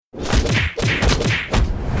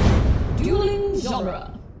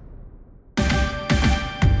genre.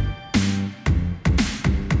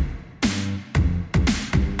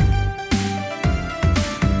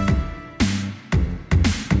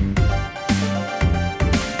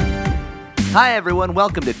 Hi everyone,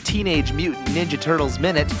 welcome to Teenage Mutant Ninja Turtles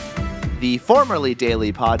Minute, the formerly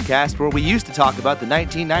daily podcast where we used to talk about the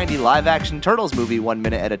 1990 live-action Turtles movie 1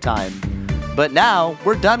 minute at a time. But now,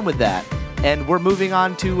 we're done with that, and we're moving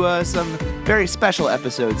on to some very special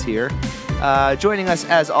episodes here. Joining us,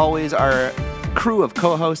 as always, our crew of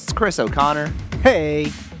co-hosts, Chris O'Connor.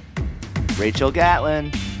 Hey. Rachel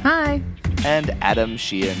Gatlin. Hi. And Adam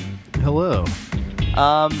Sheehan. Hello.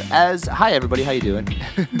 Hi everybody, how you doing?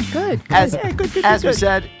 Good. As we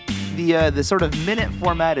said, the sort of minute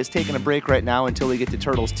format is taking a break right now until we get to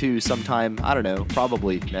Turtles 2 sometime, I don't know,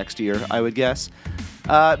 probably next year, I would guess.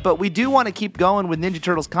 But we do want to keep going with Ninja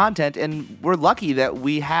Turtles content, and we're lucky that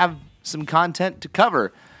we have some content to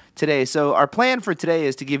cover today. So our plan for today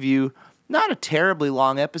is to give you not a terribly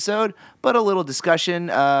long episode, but a little discussion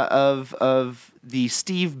of the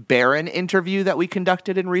Steve Barron interview that we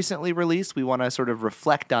conducted and recently released. We want to sort of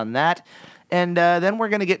reflect on that. And then we're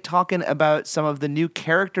going to get talking about some of the new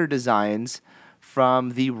character designs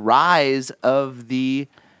from the rise of the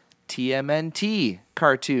TMNT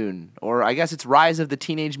cartoon. Or I guess it's Rise of the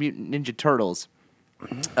Teenage Mutant Ninja Turtles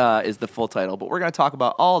is the full title. But we're going to talk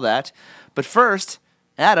about all that. But first,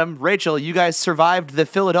 Adam, Rachel, you guys survived the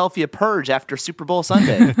Philadelphia Purge after Super Bowl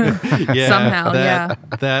Sunday. Somehow,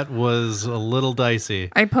 That was a little dicey.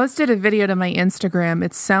 I posted a video to my Instagram.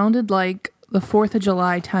 It sounded like the 4th of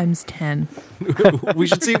July times 10. We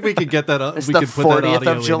should see if we could get that up. It's we the could put that 40th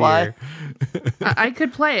audio of July. in here. I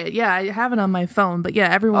could play it. Yeah, I have it on my phone. But yeah,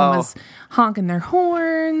 everyone was honking their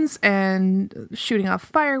horns and shooting off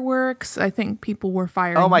fireworks. I think people were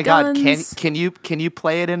firing guns. Oh my God! Can you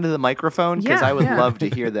play it into the microphone? Because Yeah, I would yeah. love to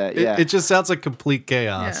hear that. Yeah, It just sounds like complete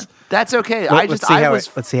chaos. Yeah. that's okay. Let's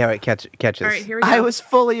see how it catches. All right, here we go. I was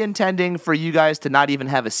fully intending for you guys to not even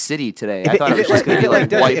have a city today. I thought it was just going to be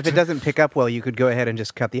like wiped. If it doesn't pick up well, you could go ahead and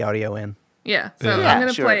just cut the audio in. Yeah, so Yeah, I'm going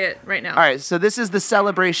to sure. play it right now. All right, so this is the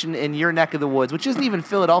celebration in your neck of the woods, which isn't even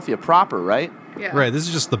Philadelphia proper, right? Yeah. Right, this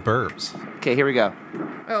is just the burbs. Okay, here we go.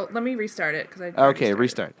 Oh, let me restart it. Okay,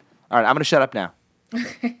 restart. All right, I'm going to shut up now.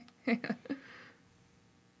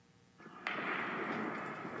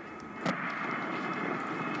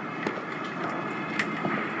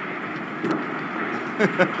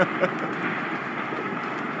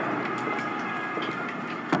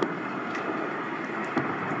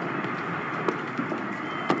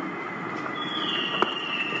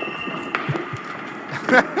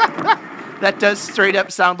 That does straight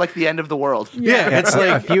up sound like the end of the world. Yeah, it's a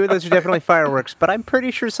like, few of those are definitely fireworks, but I'm pretty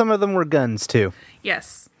sure some of them were guns too.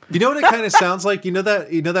 Yes. you know what it kind of sounds like? You know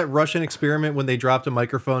that Russian experiment when they dropped a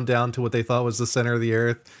microphone down to what they thought was the center of the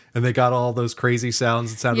earth, and they got all those crazy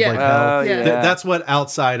sounds. It sounded Yeah. like hell. Oh, yeah. That's what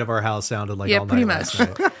outside of our house sounded like. Yeah, all pretty night last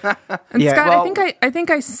much. night. And Yeah, Scott, well- I think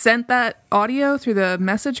I sent that audio through the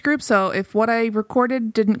message group. So if what I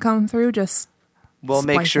recorded didn't come through, just We'll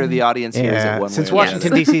make Splice sure in. the audience hears it Yeah, one since way or Washington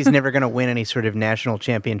another. D.C. is never going to win any sort of national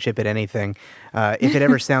championship at anything, if it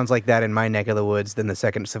ever sounds like that in my neck of the woods, then the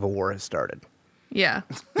Second Civil War has started. yeah.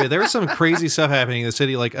 Yeah, there was some crazy stuff happening in the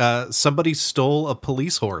city. Like somebody stole a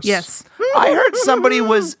police horse. Yes. I heard somebody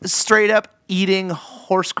was straight up eating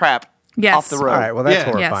horse crap Yes. off the road. All right, well, that's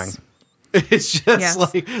Yeah. horrifying. Yes. It's just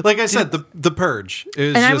Yes. like I said, the purge. It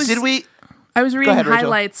was And I just, was- Did we? I was reading ahead, Rachel.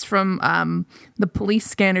 highlights from the police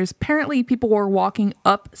scanners. Apparently, people were walking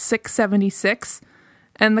up 676,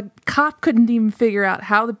 and the cop couldn't even figure out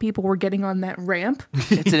how the people were getting on that ramp.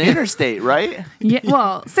 It's an interstate, right? Yeah,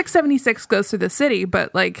 well, 676 goes through the city,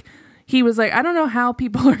 but like he was like, I don't know how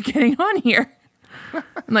people are getting on here. And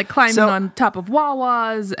like climbing So- on top of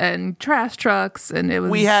Wawas and trash trucks, and it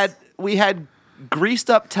was We had greased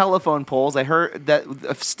up telephone poles. I heard that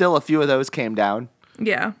still a few of those came down.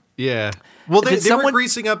 yeah. yeah. Well, they Did were someone-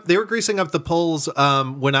 greasing up. They were greasing up the poles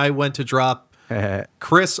when I went to drop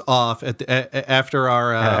Chris off after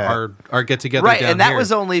our get together. Right, down and that here.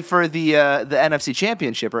 was only for the NFC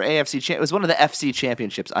Championship or AFC. It was one of the FC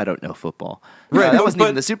Championships. I don't know football. Right, that no, wasn't but-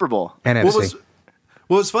 even the Super Bowl. NFC.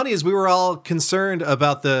 What was funny is we were all concerned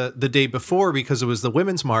about the day before because it was the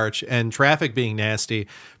Women's March and traffic being nasty.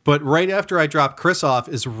 But right after I dropped Chris off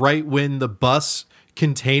is right when the bus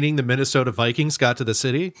containing the Minnesota Vikings got to the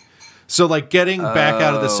city. So like getting back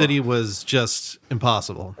out of the city was just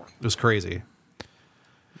impossible. It was crazy.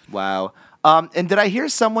 Wow. And did I hear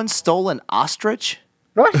someone stole an ostrich?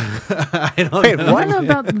 What? I don't Wait, know. I don't what? know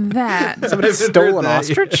about that. Somebody haven't stole heard an that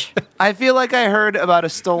ostrich? I feel like I heard about a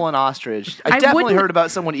stolen ostrich. I I definitely wouldn't- heard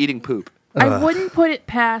about someone eating poop. I wouldn't put it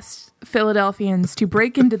past Philadelphians to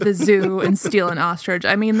break into the zoo and steal an ostrich.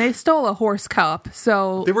 I mean, they stole a horse cup,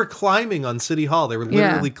 so They were climbing on City Hall. They were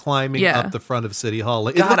literally climbing Yeah. up the front of City Hall.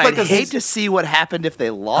 It God, looked like I'd hate to see what happened if they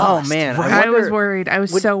Oh lost. man, I was wonder- worried. I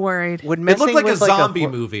was so worried. Would It messing looked like a with, zombie hor-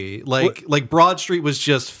 movie. Like Broad Street was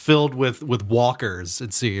just filled with walkers,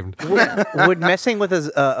 it seemed. Would messing with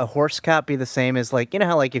a horse cop be the same as like, you know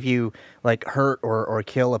how like if you like hurt or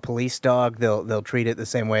kill a police dog, they'll treat it the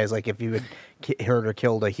same way as like if you had hurt or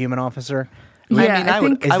killed a human officer? Yeah, mean, I would-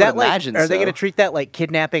 think Is I that would like? imagine Are they so. going to treat that like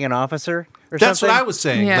kidnapping an officer or That's something? what I was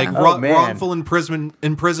saying. Yeah. Like Oh, man. wrongful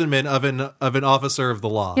imprisonment of an officer of the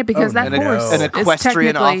law. yeah, because Oh, that no. horse An is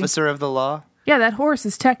equestrian technically officer of the law. Yeah, that horse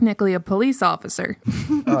is technically a police officer.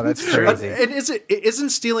 Oh, that's crazy. And isn't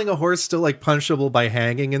stealing a horse still like punishable by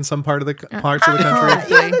hanging in some parts of the country?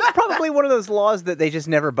 Yeah, that's probably one of those laws that they just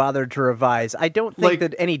never bothered to revise. I don't think Like-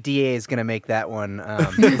 that any DA is going to make that one.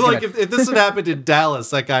 Like if this had happened in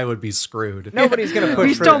Dallas, that guy would be screwed. Nobody's going to You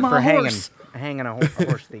push stole for my hanging horse. a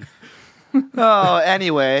horse thief. Oh,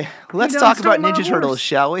 anyway, let's don't talk steal about my Ninja horse. Turtles,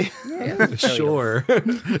 shall we? Sure.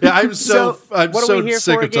 Yeah, I'm So, I'm What so are we here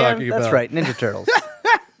sick for of again? talking That's about. right, Ninja Turtles.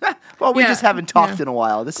 Well, we Yeah, just haven't talked yeah. in a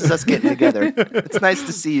while. This is us getting together. It's nice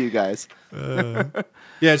to see you guys.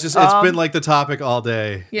 Yeah, it's been like the topic all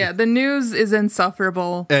day. Yeah, the news is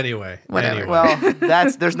insufferable. Anyway, Whatever. Well,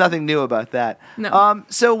 there's nothing new about that. No.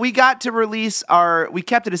 So we got to release we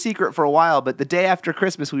kept it a secret for a while, but the day after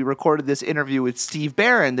Christmas, we recorded this interview with Steve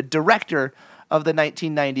Barron, the director of the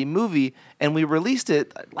 1990 movie, and we released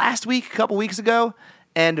it last week, a couple weeks ago.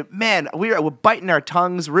 And man, we're biting our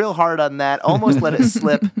tongues real hard on that. Almost let it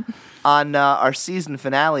slip on our season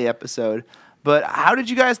finale episode. But how did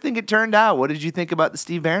you guys think it turned out? What did you think about the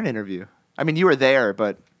Steve Barron interview? I mean, you were there,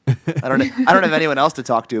 but I don't have anyone else to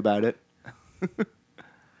talk to about it.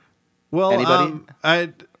 Well, Anybody?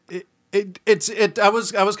 I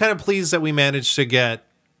was kind of pleased that we managed to get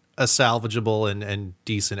a salvageable and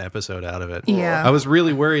decent episode out of it. Yeah. I was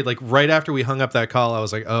really worried. Like right after we hung up that call, I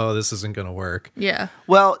was like, "Oh, this isn't going to work." Yeah.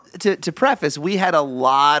 Well, to preface, we had a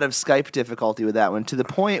lot of Skype difficulty with that one to the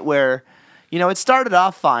point where, it started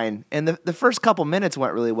off fine and the first couple minutes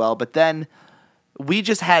went really well, but then we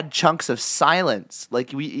just had chunks of silence.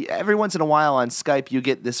 Like every once in a while on Skype, you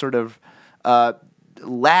get this sort of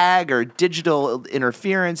lag or digital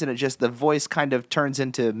interference, and the voice kind of turns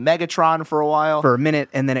into Megatron for a while. For a minute,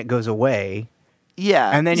 and then it goes away.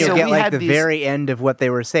 Yeah. And then you'll So get we like had the these- very end of what they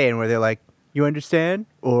were saying where they're like, "You understand?"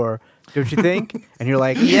 Or "Don't you think?" And you're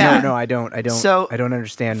like, Yeah. No, I don't. So, I don't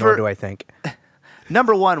understand, for- nor do I think."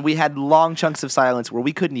 Number one, we had long chunks of silence where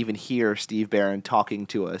we couldn't even hear Steve Barron talking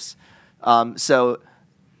to us. So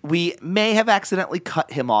we may have accidentally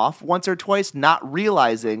cut him off once or twice, not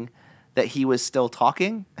realizing that he was still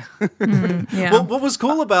talking. Yeah. Well, what was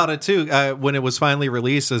cool about it too, when it was finally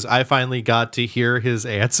released, is I finally got to hear his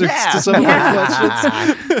answers Yeah. to some of my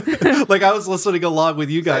questions. Like I was listening along with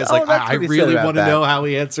you guys. Oh, Like that's I what he said really about want to that. know how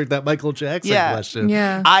he answered that Michael Jackson Yeah. question.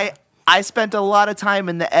 yeah. I spent a lot of time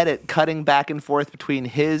in the edit cutting back and forth between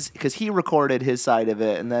because he recorded his side of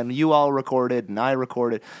it, and then you all recorded and I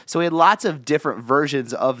recorded. So we had lots of different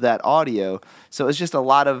versions of that audio. So it was just a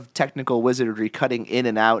lot of technical wizardry cutting in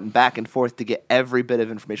and out and back and forth to get every bit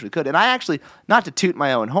of information we could. And I actually, not to toot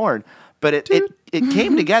my own horn, but it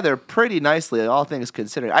came together pretty nicely, all things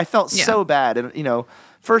considered. I felt Yeah. so bad. And,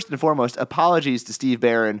 first and foremost, apologies to Steve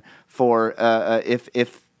Barron for if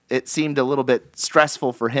it seemed a little bit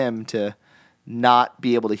stressful for him to not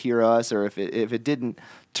be able to hear us, or if it didn't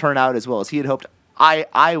turn out as well as he had hoped.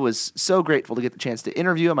 I was so grateful to get the chance to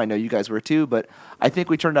interview him. I know you guys were too, but I think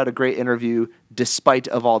we turned out a great interview despite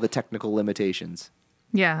of all the technical limitations.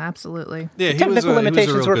 Yeah, absolutely. Yeah, he was Technical a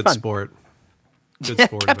limitations real were good fun. sport. Good Yeah,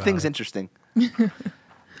 sport. kept about things it. interesting.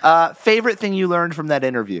 Favorite thing you learned from that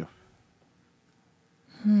interview?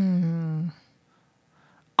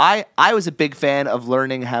 I was a big fan of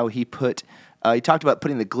learning how he talked about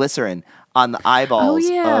putting the glycerin on the eyeballs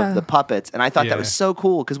yeah. of the puppets, and I thought that Yeah. was so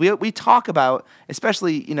cool because we talk about,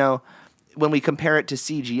 especially when we compare it to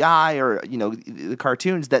CGI or the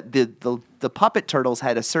cartoons, that the puppet turtles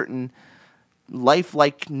had a certain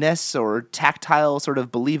lifelikeness or tactile sort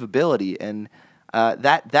of believability, and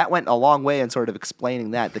that went a long way in sort of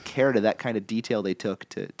explaining the care to that kind of detail they took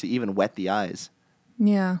to even wet the eyes.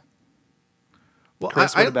 Yeah. Well,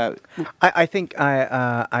 Chris, what about? I think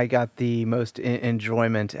I got the most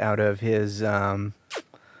enjoyment out of his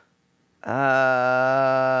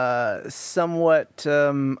somewhat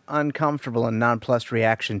uncomfortable and nonplussed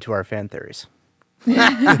reaction to our fan theories.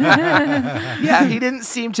 Yeah, he didn't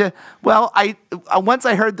seem to. Well, once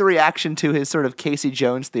I heard the reaction to his sort of Casey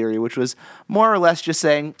Jones theory, which was more or less just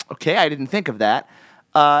saying, "Okay, I didn't think of that."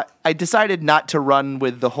 I decided not to run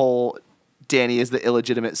with the whole Danny is the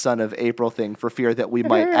illegitimate son of April thing for fear that we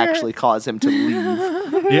might actually cause him to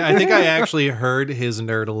leave. Yeah, I think I actually heard his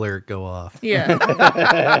nerd alert go off. Yeah.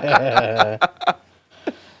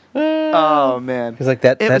 Oh, man. He's like,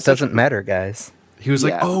 that was such doesn't matter, guys. He was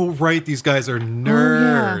like, Yeah. oh, right, these guys are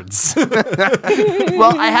nerds.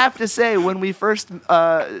 Well, I have to say, when we first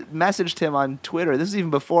messaged him on Twitter, this is even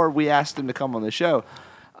before we asked him to come on the show,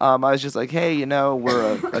 I was just like, hey,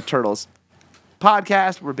 we're a Turtles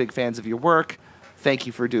podcast. We're big fans of your work. Thank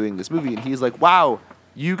you for doing this movie. And he's like, wow,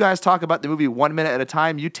 you guys talk about the movie 1 minute at a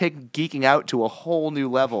time. You take geeking out to a whole new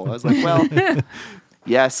level. I was like, well,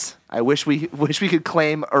 yes, I wish we could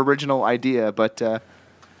claim original idea, but,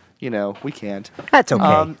 we can't. That's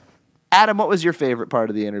okay. Adam, what was your favorite part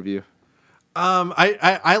of the interview?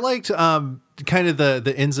 I liked kind of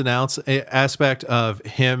the ins and outs aspect of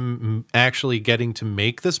him actually getting to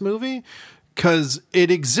make this movie, because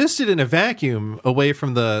it existed in a vacuum away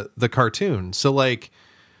from the cartoon. So like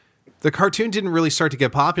the cartoon didn't really start to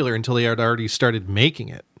get popular until they had already started making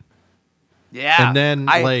it. Yeah. And then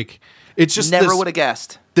it's just never would have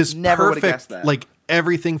guessed. This never would have perfect, guessed that. like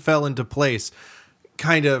everything fell into place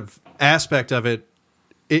kind of aspect of it.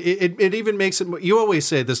 It even makes it. You always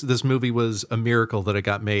say this movie was a miracle that it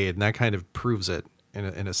got made, and that kind of proves it in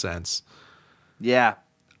a sense. Yeah,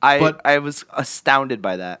 I was astounded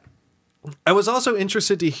by that. I was also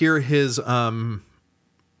interested to hear his kind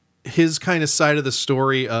of side of the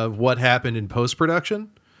story of what happened in post production,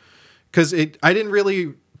 because I didn't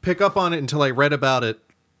really pick up on it until I read about it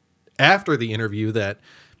after the interview that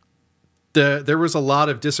there was a lot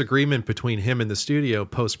of disagreement between him and the studio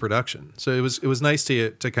post production. So it was nice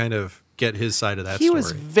to kind of get his side of that story. He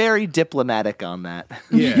was very diplomatic on that.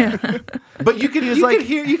 Yeah. But you could like-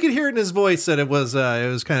 hear it in his voice that it was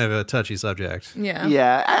kind of a touchy subject. Yeah.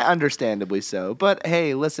 Yeah, understandably so. But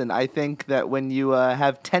hey, listen, I think that when you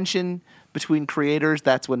have tension between creators,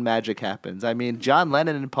 that's when magic happens. I mean, John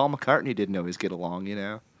Lennon and Paul McCartney didn't always get along,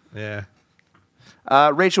 Yeah.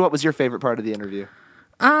 Rachel, what was your favorite part of the interview?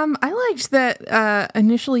 I liked that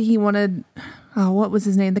initially he wanted, what was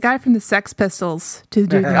his name? The guy from the Sex Pistols to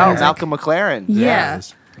do the Oh, music. Malcolm McLaren. Yeah.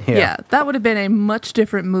 Yeah. Yeah, that would have been a much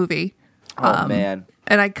different movie. Oh, man.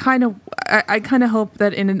 And I kind of hope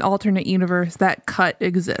that in an alternate universe that cut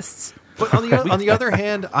exists. But on the other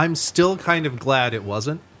hand, I'm still kind of glad it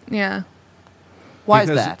wasn't. Yeah. Why is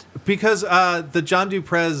that? Because the John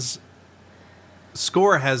Duprez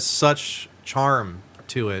score has such charm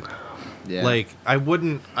to it. Yeah. Like I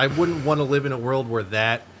wouldn't want to live in a world where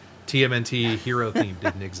that TMNT hero theme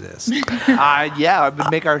didn't exist. Yeah, it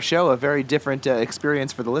would make our show a very different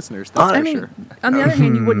experience for the listeners. That's I for mean, sure. on the other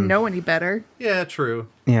hand, you wouldn't know any better. Yeah, true.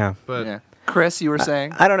 Yeah. But Yeah. Chris, you were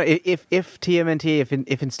saying? I don't know if TMNT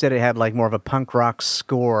if instead it had like more of a punk rock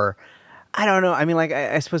score. I don't know. I mean, like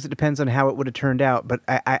I suppose it depends on how it would have turned out, but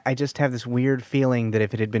I just have this weird feeling that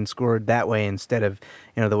if it had been scored that way instead of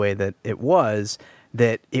the way that it was,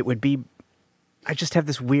 that it would be. I just have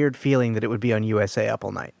this weird feeling that it would be on USA Up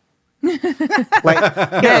All Night. Like,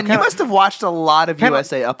 Man, you must have watched a lot of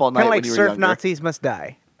USA Up All Night kind of when like you were Surf younger. Nazis Must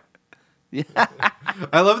Die.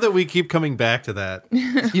 I love that we keep coming back to that.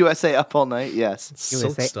 USA Up All Night, yes.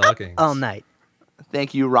 Silk USA stockings. All Night.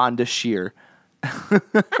 Thank you, Rhonda Shear.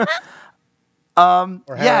 Or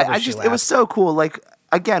Yeah, however she it was laughs. so cool. Like,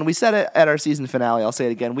 again, we said it at our season finale. I'll say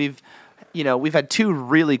it again. We've had two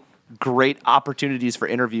really great opportunities for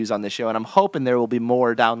interviews on this show, and I'm hoping there will be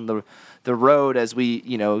more down the road as we,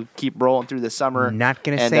 keep rolling through the summer. Not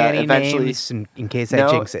going to and, say any eventually, names in case I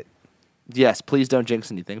No. jinx it. Yes, please don't jinx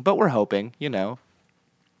anything. But we're hoping,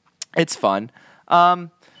 it's fun.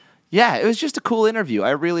 Yeah, it was just a cool interview.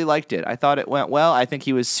 I really liked it. I thought it went well. I think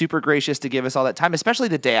he was super gracious to give us all that time, especially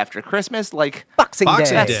the day after Christmas. Like, Boxing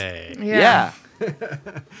Boxing Day. Day. yeah.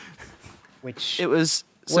 Which It was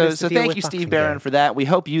What is so the deal thank with you, Steve Boxing Barron, Day? for that. We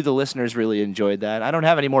hope you, the listeners, really enjoyed that. I don't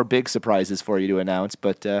have any more big surprises for you to announce,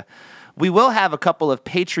 but we will have a couple of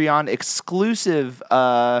Patreon exclusive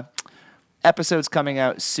episodes coming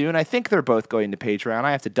out soon. I think they're both going to Patreon.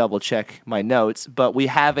 I have to double check my notes, but we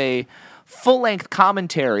have a full-length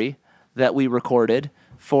commentary that we recorded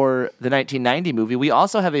for the 1990 movie. We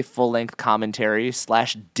also have a full-length commentary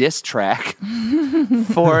 / diss track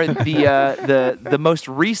for the most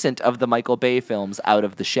recent of the Michael Bay films, Out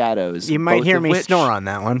of the Shadows. you might both hear of me which- snore on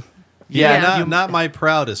that one. Yeah, Yeah. not my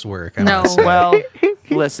proudest work. I No. must say. Well,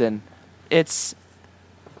 listen, it's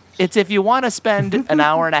if you want to spend an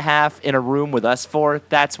hour and a half in a room with us four,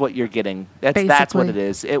 that's what you're getting. That's what it Basically.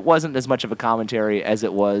 is. It wasn't as much of a commentary as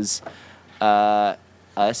it was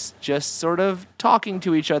us just sort of talking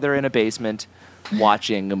to each other in a basement,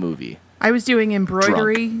 watching a movie. I was doing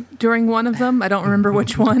embroidery during one of them. I don't remember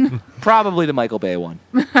which one. Probably the Michael Bay one.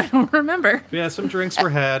 I don't remember. Yeah, some drinks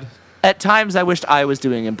were had. At times, I wished I was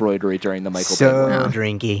doing embroidery during the Michael Bay one. So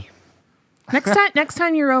drinky. Next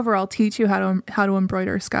time you're over, I'll teach you how to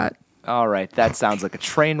embroider, Scott. All right, that sounds like a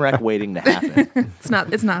train wreck waiting to happen. It's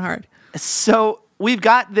not hard. So we've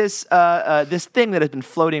got this this thing that has been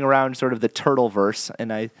floating around, sort of the Turtleverse,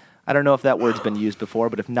 and I don't know if that word's been used before,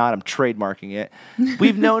 but if not, I'm trademarking it.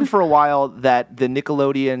 We've known for a while that the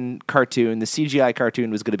Nickelodeon cartoon, the CGI cartoon,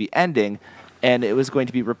 was going to be ending, and it was going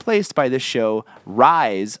to be replaced by this show,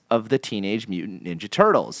 Rise of the Teenage Mutant Ninja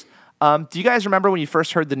Turtles. Do you guys remember when you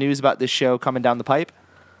first heard the news about this show coming down the pipe?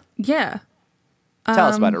 Yeah. Tell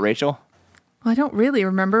us about it, Rachel. Well, I don't really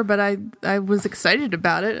remember, but I was excited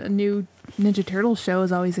about it. A new Ninja Turtles show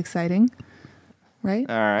is always exciting, right?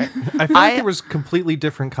 All right. I feel like there was completely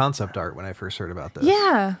different concept art when I first heard about this.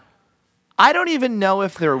 Yeah. I don't even know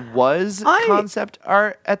if there was concept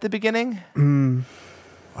art at the beginning.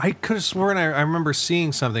 I could have sworn I remember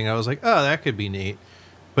seeing something. I was like, oh, that could be neat.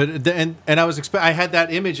 But and I was I had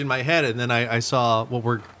that image in my head, and then I saw what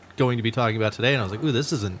we're going to be talking about today, and I was like, ooh,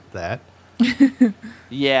 this isn't that.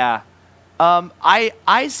 Yeah.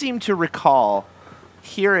 I seem to recall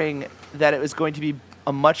hearing that it was going to be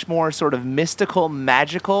a much more sort of mystical,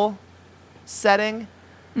 magical setting.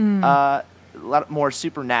 A lot more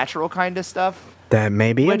supernatural kind of stuff. That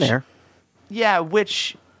may be in there. Yeah,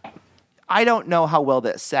 which I don't know how well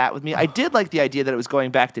that sat with me. I did like the idea that it was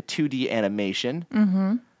going back to 2D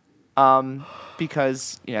animation.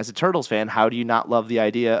 Because, you know, as a Turtles fan, how do you not love the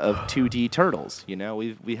idea of 2D Turtles? You know,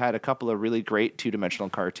 we had a couple of really great two-dimensional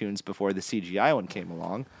cartoons before the CGI one came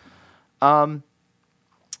along. And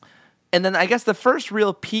then I guess the first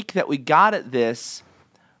real peek that we got at this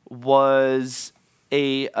was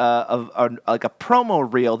a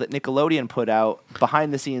promo reel that Nickelodeon put out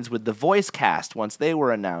behind the scenes with the voice cast once they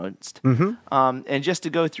were announced. And just to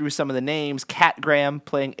go through some of the names, Kat Graham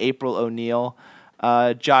playing April O'Neil,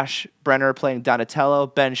 Josh Brenner playing Donatello,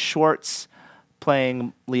 Ben Schwartz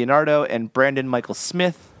playing Leonardo, and Brandon Michael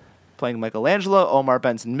Smith playing Michelangelo, Omar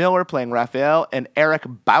Benson Miller playing Raphael, and Eric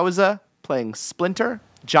Bauza playing Splinter.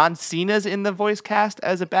 John Cena's in the voice cast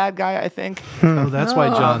as a bad guy, I think. Oh, that's why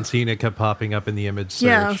John Cena kept popping up in the image search.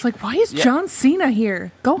 Yeah, I was like, why is John Cena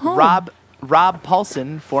here? Go home. Rob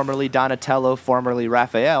Paulson, formerly Donatello, formerly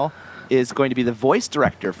Raphael, is going to be the voice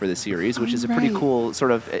director for the series, which is a pretty cool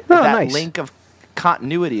sort of nice. link of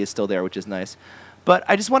continuity is still there, which is nice. But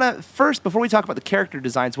I just want to first, before we talk about the character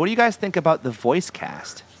designs, what do you guys think about the voice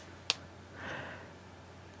cast?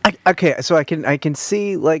 Okay, so I can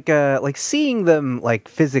see like seeing them like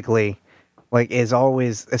physically, like is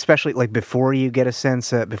always, especially like before you get a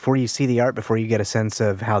sense before you see the art, before you get a sense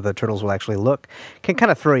of how the turtles will actually look, can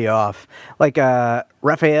kind of throw you off. Like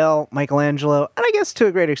Raphael, Michelangelo, and I guess to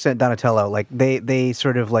a great extent Donatello, like they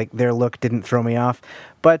sort of like their look didn't throw me off.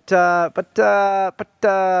 But is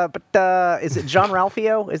it John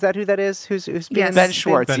Ralphio? Is that who that is? Who's being Ben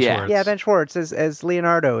Schwartz? Ben Yeah. Schwartz. Yeah, Ben Schwartz as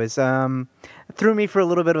Leonardo is threw me for a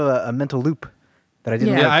little bit of a mental loop that I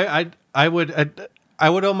didn't. Yeah, I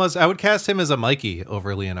would cast him as a Mikey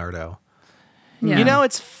over Leonardo. Yeah. You know,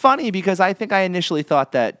 it's funny because I think I initially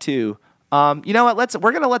thought that too. You know what?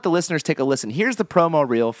 We're gonna let the listeners take a listen. Here's the promo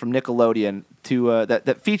reel from Nickelodeon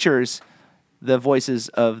that features the voices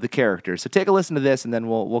of the characters. So take a listen to this, and then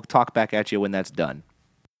we'll talk back at you when that's done.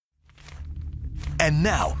 And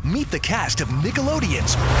now, meet the cast of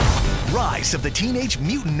Nickelodeon's Rise of the Teenage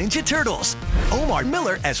Mutant Ninja Turtles. Omar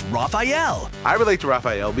Miller as Raphael. I relate to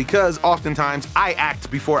Raphael because oftentimes I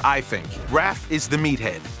act before I think. Raph is the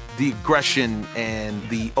meathead. The aggression and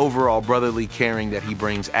the overall brotherly caring that he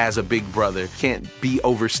brings as a big brother can't be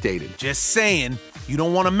overstated. Just saying, you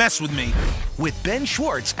don't want to mess with me. With Ben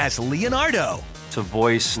Schwartz as Leonardo. To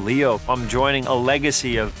voice Leo, I'm joining a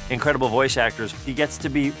legacy of incredible voice actors. He gets to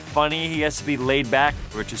be funny, he gets to be laid back,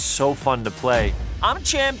 which is so fun to play. I'm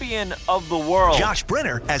champion of the world. Josh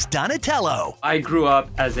Brenner as Donatello. I grew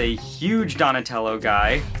up as a huge Donatello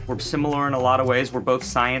guy. We're similar in a lot of ways. We're both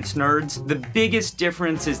science nerds. The biggest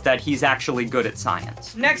difference is that he's actually good at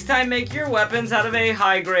science. Next time, make your weapons out of a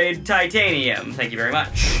high-grade titanium. Thank you very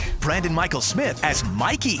much. Brandon Michael Smith as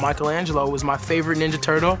Mikey. Michelangelo was my favorite Ninja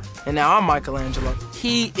Turtle, and now I'm Michelangelo.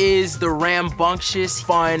 He is the rambunctious,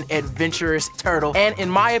 fun, adventurous turtle, and in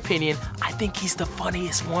my opinion, I think he's the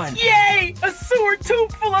funniest one. Yay! A sewer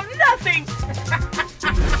tube full of nothing!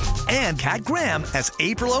 And Kat Graham as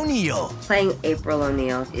April O'Neil. Playing April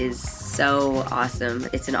O'Neil is so awesome.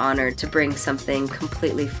 It's an honor to bring something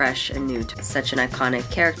completely fresh and new to such an iconic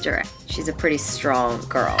character. She's a pretty strong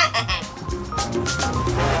girl.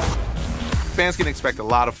 Fans can expect a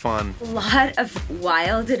lot of fun. A lot of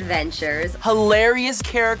wild adventures. Hilarious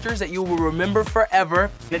characters that you will remember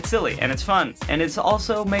forever. It's silly and it's fun and it's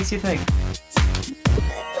also makes you think.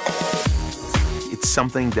 It's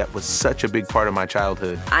something that was such a big part of my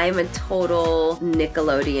childhood. I'm a total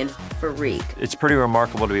Nickelodeon freak. It's pretty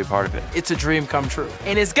remarkable to be a part of it. It's a dream come true.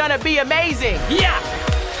 And it's gonna be amazing. Yeah!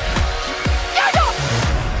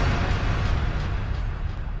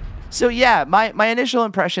 So yeah, my initial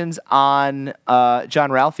impressions on John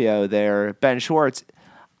Ralphio there, Ben Schwartz,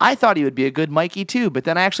 I thought he would be a good Mikey too, but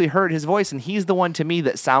then I actually heard his voice, and he's the one to me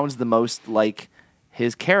that sounds the most like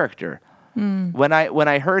his character. When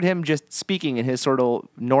I heard him just speaking in his sort of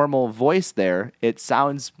normal voice there, it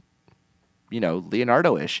sounds,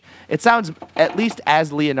 Leonardo-ish. It sounds at least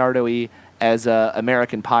as Leonardo-y as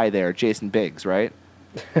American Pie there, Jason Biggs, right?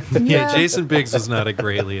 Yeah, Jason Biggs is not a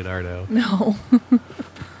great Leonardo. No.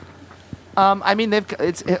 I mean,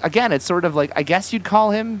 it's sort of like, I guess you'd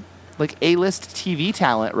call him like A-list TV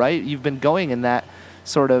talent, right? You've been going in that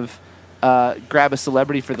sort of grab a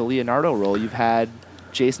celebrity for the Leonardo role. You've had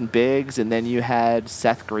Jason Biggs, and then you had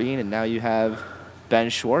Seth Green, and now you have Ben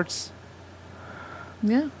Schwartz.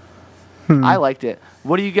 Yeah. I liked it.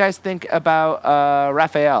 What do you guys think about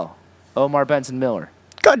Raphael, Omar Benson Miller?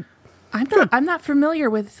 Good. I'm not familiar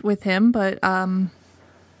with him, but I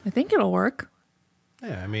think it'll work.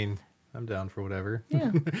 Yeah, I mean, I'm down for whatever.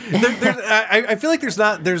 Yeah. I feel like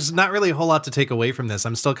there's not really a whole lot to take away from this.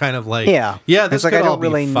 I'm still kind of like, yeah, this like could I all don't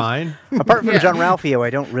really be fine. Apart from John Ralphio, I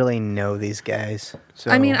don't really know these guys.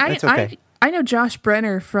 So I mean, that's okay. I know Josh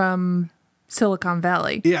Brenner from Silicon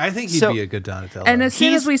Valley. Yeah, I think he'd be a good Donatello. And as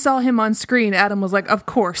soon as we saw him on screen, Adam was like, "Of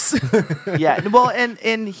course." Yeah, well,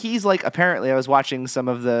 and he's like, apparently, I was watching some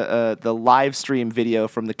of the live stream video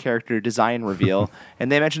from the character design reveal,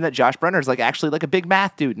 and they mentioned that Josh Brenner is like actually like a big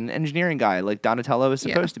math dude and engineering guy, like Donatello is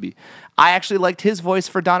supposed to be. I actually liked his voice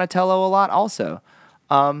for Donatello a lot, also.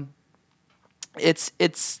 They're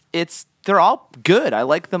all good. I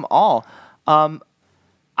like them all.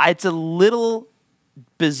 It's a little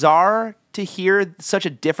bizarre to hear such a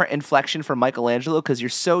different inflection from Michelangelo, because you're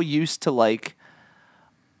so used to, like,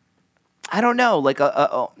 I don't know, like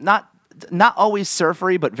not always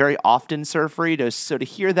surfery, but very often surfery. So to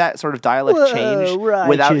hear that sort of dialect change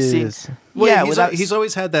without seeing, he's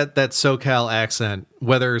always had that SoCal accent,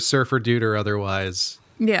 whether surfer dude or otherwise.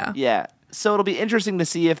 Yeah. So it'll be interesting to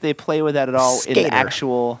see if they play with that at all in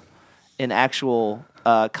actual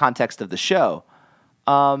context of the show.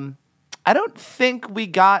 I don't think we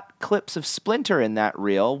got clips of Splinter in that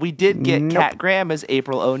reel. We did get Kat Graham as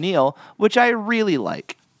April O'Neil, which I really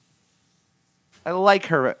like. I like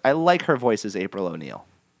her voice as April O'Neil.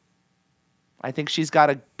 I think she's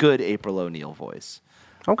got a good April O'Neil voice.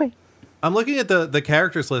 Okay. I'm looking at the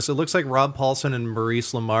characters list. It looks like Rob Paulson and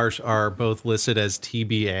Maurice LaMarche are both listed as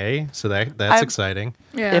TBA, so that's exciting.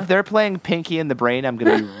 Yeah. If they're playing Pinky and the Brain, I'm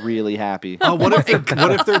going to be really happy. Oh, what if they're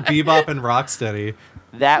Bebop and Rocksteady?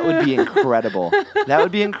 That would be incredible.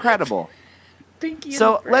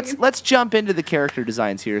 So let's jump into the character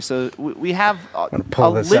designs here. So we have a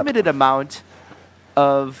limited amount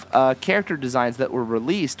of character designs that were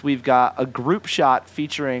released. We've got a group shot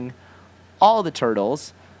featuring all the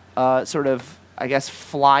turtles, sort of, I guess,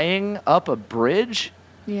 flying up a bridge.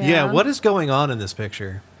 Yeah, what is going on in this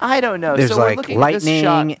picture? I don't know. There's so we're like looking at this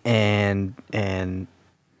shot. lightning and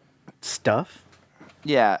stuff.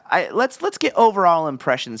 Yeah, let's get overall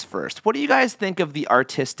impressions first. What do you guys think of the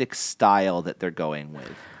artistic style that they're going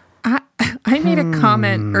with? I made a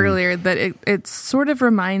comment earlier that it sort of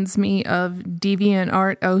reminds me of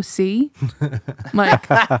DeviantArt OC. like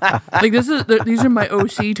these are my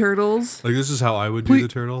OC turtles. Like, this is how I would do the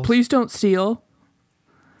turtles. Please don't steal.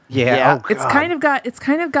 Yeah. Oh, it's kind of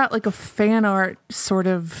got like a fan art sort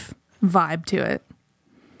of vibe to it.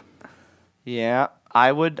 Yeah,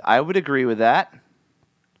 I would agree with that.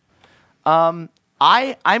 I'm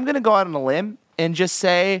going to go out on a limb and just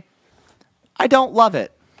say I don't love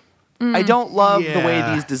it. I don't love the way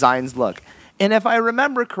these designs look. And if I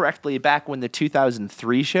remember correctly, back when the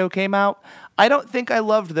 2003 show came out, I don't think I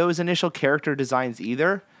loved those initial character designs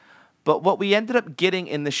either. But what we ended up getting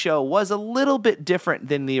in the show was a little bit different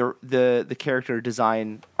than the character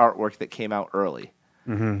design artwork that came out early.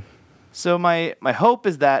 Mm-hmm. So my hope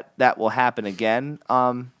is that will happen again.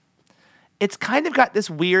 It's kind of got this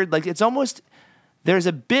weird, like, it's almost, there's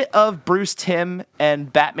a bit of Bruce Timm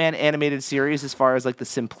and Batman animated series as far as like the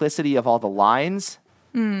simplicity of all the lines.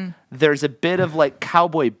 There's a bit of like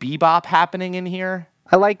Cowboy Bebop happening in here.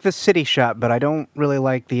 I like the city shot, but I don't really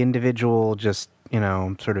like the individual, just,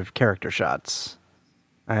 sort of character shots.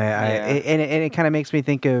 And it kind of makes me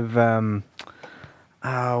think of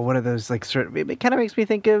What are those like? Sort of, it kind of makes me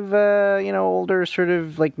think of older sort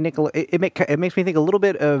of like It makes me think a little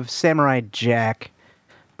bit of Samurai Jack,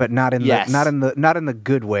 but not in Yes. the not in the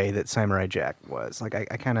good way that Samurai Jack was. Like I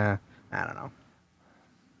kind of I don't know.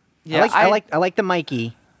 Yeah, I like the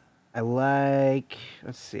Mikey. I like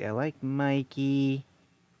Mikey.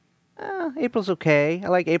 April's okay. I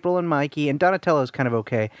like April and Mikey, and Donatello's kind of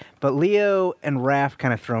okay. But Leo and Raph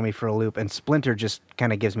kind of throw me for a loop, and Splinter just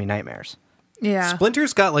kind of gives me nightmares. Yeah.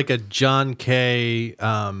 Splinter's got like a John Kay,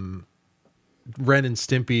 Ren and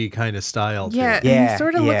Stimpy kind of style. Yeah, to it. and he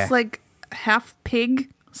sort of looks like half pig,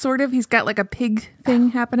 sort of. He's got like a pig thing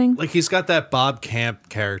happening. Like he's got that Bob Camp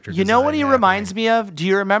character. You know what he design reminds me of? Do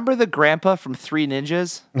you remember the grandpa from Three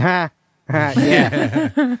Ninjas? Yeah.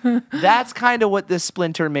 That's kind of what this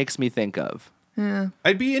Splinter makes me think of. Yeah.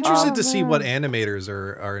 I'd be interested to see what animators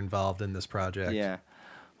are involved in this project. Yeah.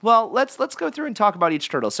 Well, let's go through and talk about each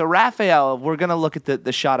turtle. So Raphael, we're going to look at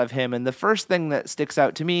the shot of him, and the first thing that sticks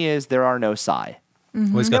out to me is there are no Sai.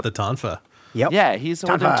 Well, he's got the Tonfa. Yep. Yeah, he's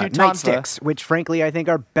holding two nightsticks, Tonfa. which frankly I think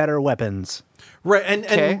are better weapons. Right,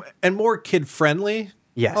 Okay. and more kid friendly.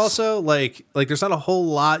 Yes. Also, like there's not a whole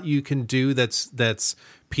lot you can do that's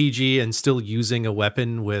PG and still using a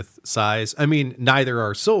weapon with size. I mean, neither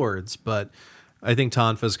are swords, but I think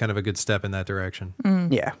Tonfa is kind of a good step in that direction.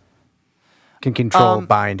 Yeah. Can control,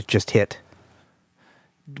 bind, just hit.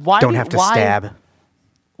 Don't have to stab.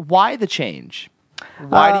 Why the change?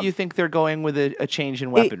 Why do you think they're going with a change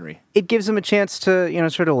in weaponry? It gives them a chance to,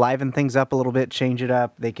 sort of liven things up a little bit, change it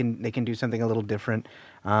up. They can do something a little different.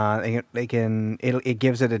 It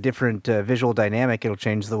gives it a different visual dynamic. It'll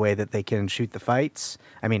change the way that they can shoot the fights.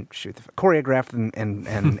 I mean, choreograph and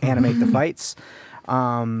animate the fights.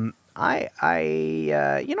 I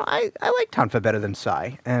like Tonfa better than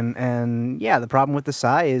Sai, and yeah, the problem with the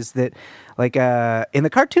Sai is that, like, in the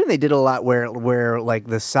cartoon they did a lot where like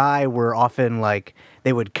the Sai were often like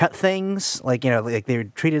they would cut things, like like they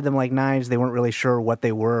treated them like knives. They weren't really sure what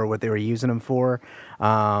they were or what they were using them for.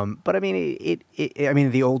 But I mean, I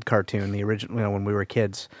mean, the old cartoon, the original, when we were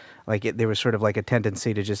kids. Like there was sort of like a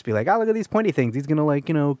tendency to just be like, oh, look at these pointy things. He's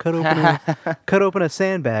gonna cut open a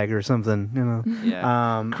sandbag or something.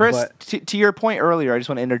 Yeah. Chris, to your point earlier, I just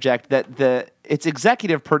want to interject that it's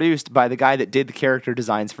executive produced by the guy that did the character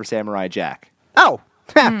designs for Samurai Jack. Oh,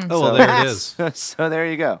 Oh, well, there it is. So there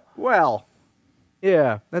you go. Well,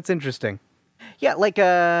 yeah, that's interesting. Yeah, like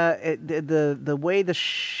the way the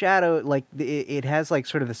shadow, like it has like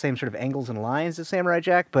sort of the same sort of angles and lines as Samurai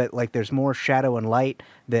Jack, but like there's more shadow and light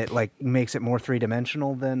that like makes it more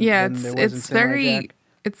 3-dimensional than there was in Samurai Jack.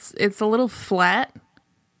 It's a little flat.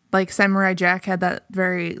 Like Samurai Jack had that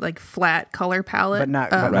very like flat color palette, but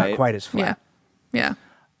not quite as flat. Yeah.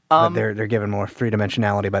 But they're given more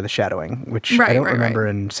 3-dimensionality by the shadowing, which I don't remember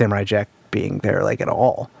in Samurai Jack being there like at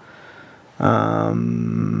all.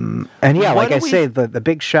 And yeah, like I say, the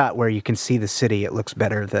big shot where you can see the city, it looks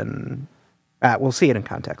better than. We'll see it in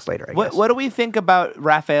context later, I guess. What do we think about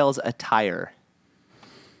Raphael's attire?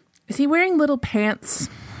 Is he wearing little pants?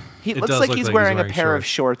 He looks like he's wearing a pair of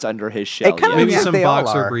shorts under his shell. It kind of Maybe looks some like they all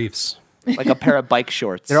boxer are. briefs. Like a pair of bike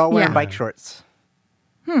shorts. They're all wearing bike shorts.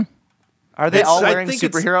 Are they all I wearing think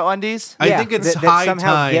it's- superhero undies? I think it's high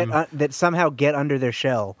time. That somehow get under their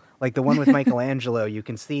shell. Like the one with Michelangelo, you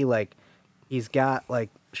can see like he's got like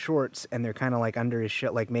shorts and they're kind of like under his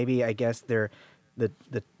shell. Like maybe I guess they're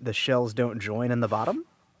the shells don't join in the bottom.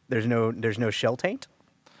 There's no shell taint.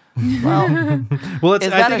 Well,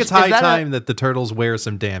 I think it's high time that the turtles wear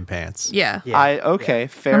some damn pants. Yeah.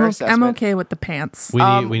 Fair assessment. I'm okay with the pants. We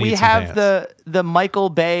need some have pants. the Michael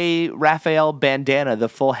Bay Raphael bandana. The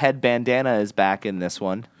full head bandana is back in this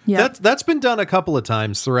one. Yeah. That's been done a couple of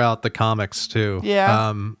times throughout the comics too.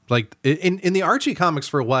 Yeah. Like in the Archie comics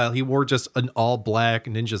for a while, he wore just an all black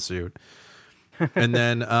ninja suit, and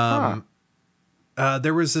then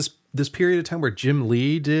there was this period of time where Jim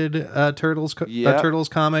Lee did a Turtles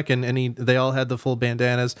comic, and they all had the full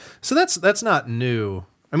bandanas. So that's not new.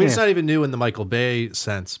 I mean, it's not even new in the Michael Bay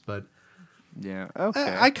sense, but yeah,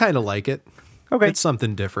 okay. I kind of like it. Okay, it's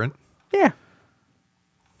something different. Yeah.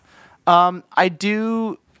 I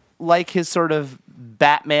do like his sort of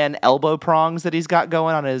Batman elbow prongs that he's got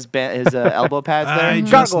going on his elbow pads there. I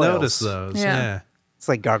just noticed those. Yeah. It's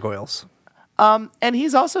like gargoyles. And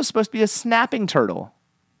he's also supposed to be a snapping turtle.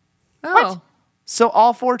 Oh. What? So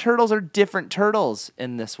all 4 turtles are different turtles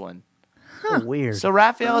in this one. Oh, weird. So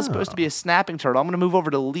Raphael is supposed to be a snapping turtle. I'm going to move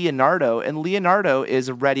over to Leonardo, and Leonardo is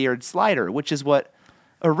a red-eared slider, which is what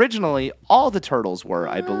originally all the turtles were,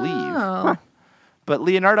 I believe. Oh. But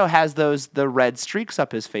Leonardo has the red streaks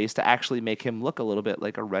up his face to actually make him look a little bit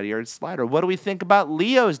like a red-eared slider. What do we think about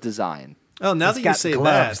Leo's design? Oh, now He's that you got say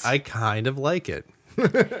gloves. that, I kind of like it.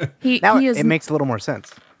 Now he is, it makes a little more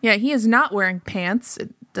sense. yeah, he is not wearing pants. It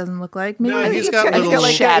doesn't look like. Maybe No, he's He's got got, little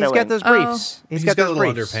he's got those Oh. briefs. He's got got those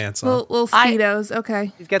little briefs. underpants on. little speedos.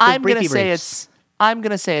 Okay. He's got those I'm gonna briefy say briefs. I'm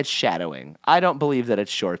gonna say it's shadowing. I don't believe that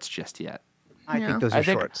it's shorts just yet. I Yeah. think those are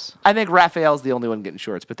shorts. I think Raphael's the only one getting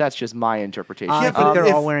shorts, but that's just my interpretation. I Yeah, think but they're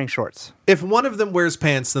if- all wearing shorts. If one of them wears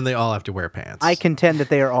pants, then they all have to wear pants. I contend that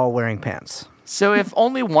they are all wearing pants. So if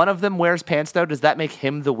only one of them wears pants, though, does that make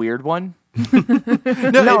him the weird one?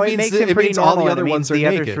 No, it makes him it pretty means all normal. the and other it means ones are the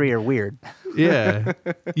naked. other three are weird. Yeah,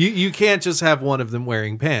 you can't just have one of them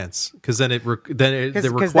wearing pants because then the Because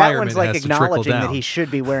that requirement one's like has to trickle acknowledging down. that he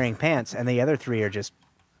should be wearing pants, and the other three are just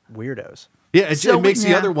weirdos. Yeah, it makes the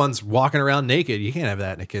yeah. other ones walking around naked. You can't have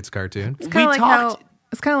that in a kid's cartoon. It's kind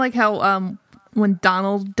of like how when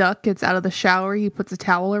Donald Duck gets out of the shower, he puts a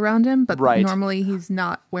towel around him, but Right. normally he's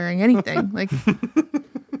not wearing anything. Like,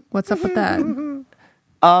 what's up with that?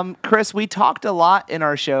 Chris, we talked a lot in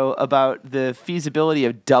our show about the feasibility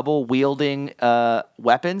of double wielding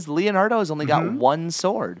weapons. Leonardo's only got one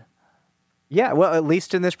sword. Yeah, well, at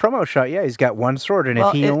least in this promo shot, yeah, he's got one sword, and Well,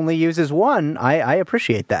 if he only uses one, I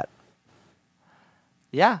appreciate that.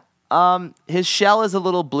 Yeah. His shell is a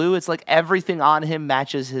little blue. It's like everything on him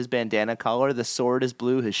matches his bandana color. The sword is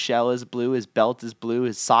blue. His shell is blue. His belt is blue.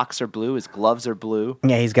 His socks are blue. His gloves are blue.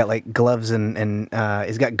 Yeah, he's got like gloves and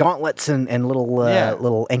he's got gauntlets and little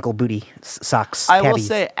little ankle booty socks. I will tabbies.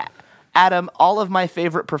 say, Adam, all of my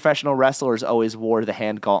favorite professional wrestlers always wore the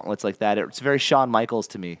hand gauntlets like that. It's very Shawn Michaels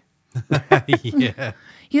to me. Yeah,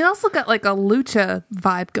 He also got like a lucha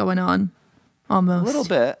vibe going on, almost. A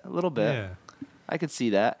little bit. yeah. I could see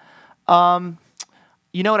that.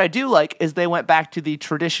 You know what I do like is they went back to the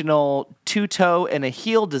traditional two-toe and a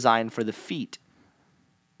heel design for the feet.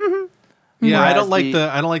 Yeah, I Whereas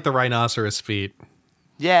don't like the rhinoceros feet.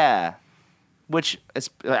 Yeah. Which is,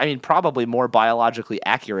 I mean, probably more biologically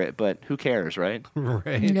accurate, but who cares, right?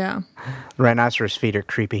 Right. Yeah. Rhinoceros feet are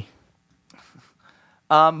creepy.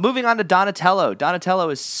 Moving on to Donatello. Donatello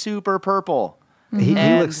is super purple. He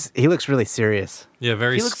And looks really serious. Yeah,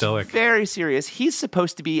 very he looks stoic. very serious. He's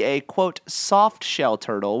supposed to be a, quote, soft shell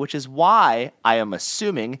turtle, which is why, I am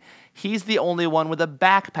assuming, he's the only one with a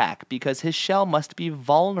backpack, because his shell must be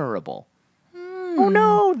vulnerable. Oh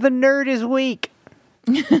no, the nerd is weak.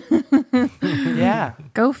 Yeah.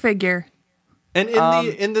 Go figure. And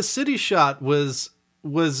in the city shot was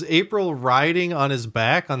April riding on his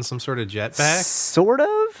back on some sort of jetpack? Sort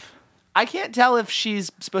of. I can't tell if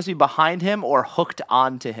she's supposed to be behind him or hooked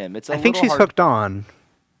onto him. It's a I think little she's hard. hooked on.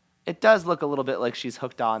 It does look a little bit like she's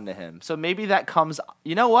hooked on to him. So maybe that comes.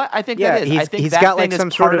 You know what? I think Yeah, that is. I think he's that got thing like is some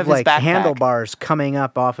part sort of his like backpack. handlebars coming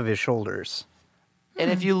up off of his shoulders.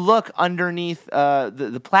 And if you look underneath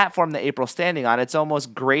the platform that April's standing on, it's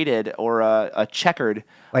almost graded or a checkered,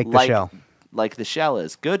 Like the shell. Like the shell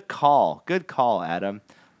is. Good call, Adam.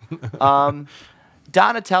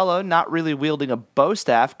 Donatello not really wielding a bow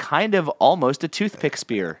staff, kind of almost a toothpick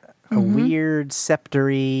spear. A weird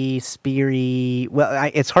sceptery, speary. Well,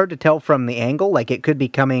 it's hard to tell from the angle. Like it could be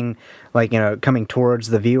coming, coming towards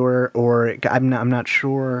the viewer, or I'm not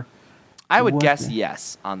sure. I would What guess the-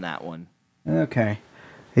 yes on that one. Okay.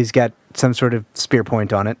 He's got some sort of spear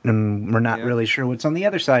point on it, and we're not Yeah. really sure what's on the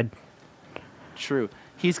other side. True.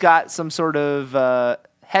 He's got some sort of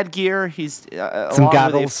headgear. He's Some along with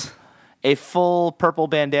goggles. a full purple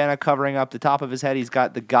bandana covering up the top of his head. He's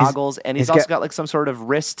got the goggles, and he's he's also got- got like some sort of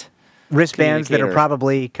Wristbands that are communicator.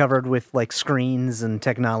 probably covered with like screens and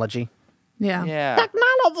technology. Yeah. Yeah.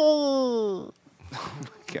 Technology.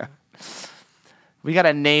 God. We got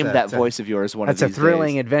to name that That's a- voice of yours one That's of a these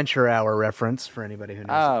thrilling days. Adventure Hour reference for anybody who knows.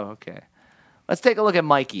 Oh, okay. Let's take a look at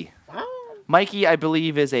Mikey. Mikey, I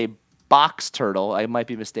believe, is a box turtle. I might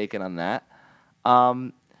be mistaken on that.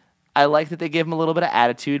 I like that they gave him a little bit of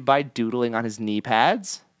attitude by doodling on his knee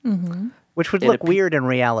pads. Which would it look appe- weird in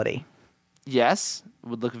reality. Yes,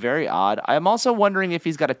 would look very odd. I'm also wondering if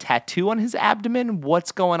he's got a tattoo on his abdomen.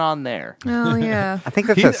 What's going on there? Oh, yeah. I think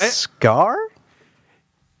that's He- a scar.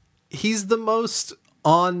 He's the most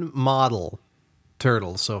on model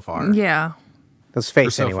turtle so far. Yeah. Those Or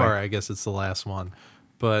face so anyway. far, I guess it's the last one.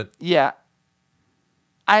 But Yeah.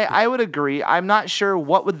 I would agree. I'm not sure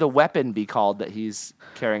what would the weapon be called that he's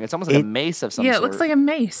carrying. It's almost like a mace of some Yeah, sort. it looks like a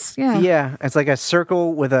mace. Yeah. Yeah, it's like a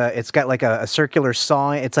circle with it's got like a circular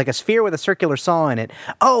saw. It's like a sphere with a circular saw in it.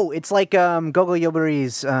 Oh, it's like Gogo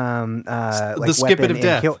Yobari's like skip it weapon of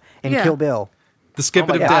death. in Yeah. Kill Bill. the skip Oh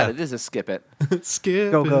my it of God, death. it is a skip it.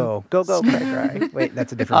 Skip Go it. go go go cry cry. Wait,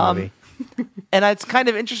 that's a different movie. And it's kind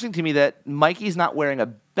of interesting to me that Mikey's not wearing a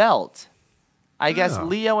belt. I guess Oh.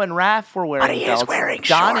 Leo and Raph were wearing But he belts. is wearing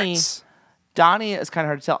Donnie, shorts. Donnie is kind of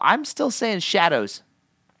hard to tell. I'm still saying Shadows.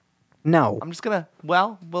 No. I'm just gonna.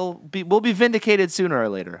 Well, we'll be vindicated sooner or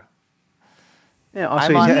later. Yeah. Also,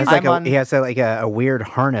 he has like a weird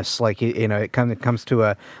harness. Like it comes to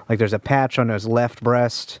a like there's a patch on his left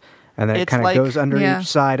breast, and then it kind of goes under each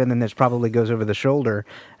side, and then there's probably goes over the shoulder.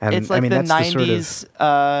 And it's like the that's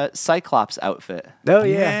 90s Cyclops outfit. Oh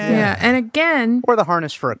yeah. Yeah, and again, or the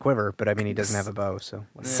harness for a quiver, but I mean he doesn't have a bow, so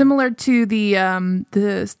similar to the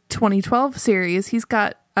 2012 series, he's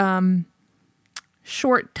got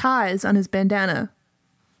short ties on his bandana.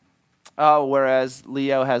 Oh, whereas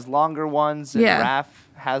Leo has longer ones, and Raph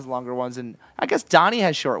has longer ones, and I guess Donnie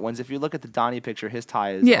has short ones. If you look at the Donnie picture, his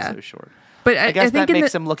tie is also short. But I guess think that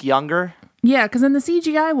makes him look younger. Yeah, because in the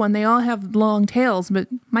CGI one, they all have long tails, but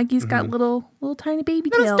Mikey's got little tiny baby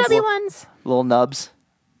tails. Stubby ones. Little nubs.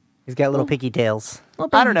 He's got little piggy tails.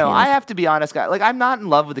 I don't know. I have to be honest, guys. Like, I'm not in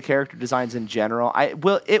love with the character designs in general.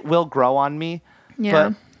 It will grow on me. Yeah.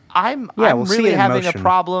 But I'm we'll really having a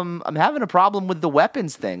problem. I'm having a problem with the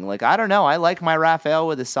weapons thing. Like, I don't know. I like my Raphael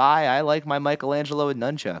with a sai. I like my Michelangelo with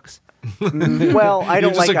nunchucks. Well, I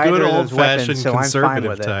don't You're just like a good either of those old-fashioned weapons, so I'm fine conservative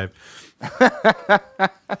with type.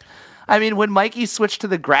 I mean, when Mikey switched to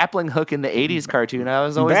the grappling hook in the 80s cartoon, I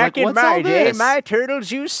was always Back like, what's in my all day, this? my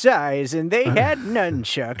turtles used sais, and they had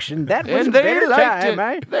nunchucks, and that was And a they better liked time.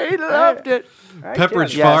 it. They loved it.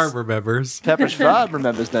 Pepperidge Yes. Farm remembers. Pepperidge Farm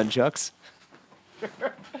remembers nunchucks.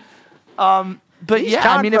 But These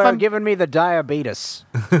yeah, I mean, if Tonfa are I'm giving me the diabetes.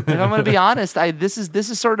 if I'm going to be honest, this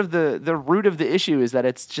is sort of the root of the issue is that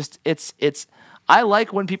it's I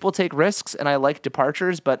like when people take risks and I like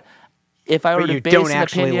departures, but if I were But to you base don't an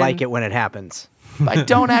actually opinion, like it when it happens. I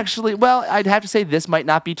don't actually. Well, I'd have to say this might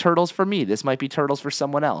not be Turtles for me. This might be Turtles for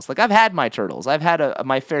someone else. Like I've had my Turtles. I've had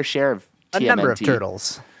my fair share of TMNT. A number of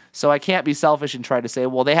turtles. So I can't be selfish and try to say,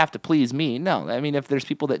 well, they have to please me. No, I mean, if there's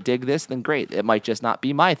people that dig this, then great. It might just not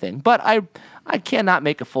be my thing. But I cannot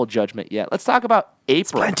make a full judgment yet. Let's talk about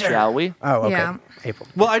April, shall we? Oh, okay. Yeah. April.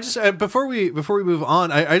 Well, I just before we move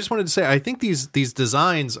on, I just wanted to say I think these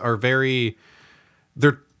designs are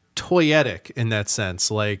they're toyetic in that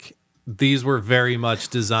sense. Like these were very much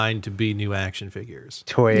designed to be new action figures.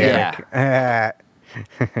 Toyetic.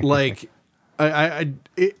 Like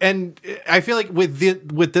I feel like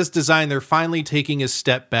with this design, they're finally taking a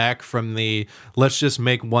step back from the let's just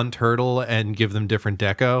make one turtle and give them different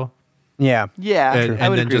deco. Yeah. Yeah, and I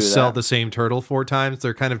would then agree just with sell that. the same turtle 4 times.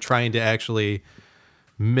 They're kind of trying to actually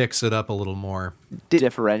mix it up a little more.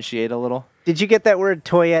 Differentiate a little. Did you get that word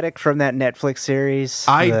toyetic from that Netflix series?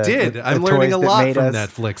 I did. I'm learning toys a that lot made from us?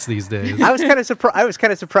 Netflix these days. I was kind of surprised. I was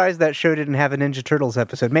kind of surprised that show didn't have a Ninja Turtles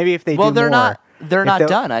episode. Maybe if they do They're more. not. They're If not they'll-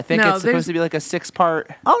 done. I think No, it's there's- supposed to be like a 6-part.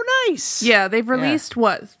 Oh, nice. Yeah, they've released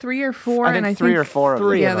what 3 or 4, I think and I 3 think or 4 of them.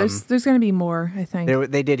 Three Yeah, of there's going to be more. I think.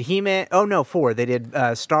 They did He-Man. Oh no, 4. They did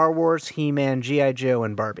Star Wars, He-Man, G.I. Joe,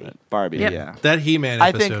 and Barbie. Barbie, Yep. yeah. That He-Man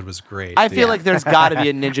I think- episode was great. I feel like there's got to be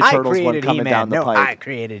a Ninja I Turtles one created coming He-Man. down the No, pipe. I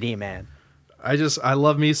created He-Man. I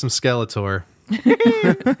love me some Skeletor.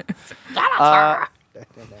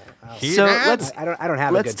 So let's I don't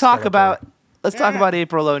have. let's talk about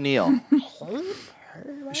April O'Neil.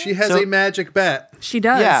 She has So- a magic bat, She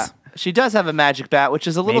does. Yeah, she does have a magic bat, which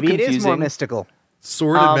is a little Maybe it confusing. is more mystical.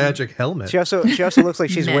 sword and magic helmet. She also looks like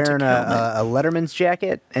she's Magic wearing a Letterman's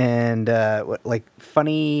jacket and like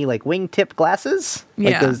funny like wingtip glasses.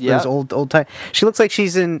 Like Yeah. those Yeah. old time. She looks like she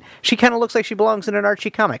kind of looks like she belongs in an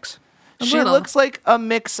Archie comics. She little. looks like a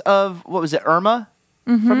mix of what was it, Irma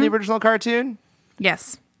from the original cartoon,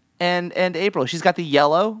 Yes. and April. She's got the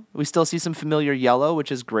yellow. We still see some familiar yellow,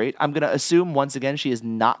 which is great. I'm gonna assume once again she is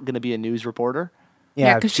not gonna be a news reporter.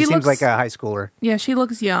 Yeah, 'cause she she seems looks- like a high schooler. Yeah, she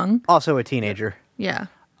looks young. Also a teenager. Yeah.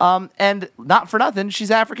 And not for nothing,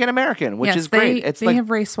 she's African American, which yes, is great. It's they like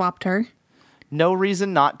have race swapped her. no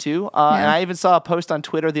reason not to. And I even saw a post on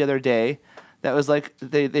Twitter the other day that was like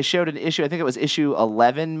they showed an issue. I think it was issue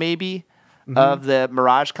 11 maybe of the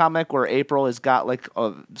Mirage comic where April has got like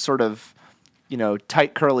a sort of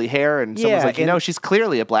tight curly hair, and someone's Yeah, like, and she's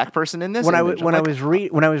clearly a black person in this. When I image. I'm when I like, was I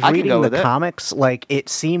can reading go the with it. comics, like it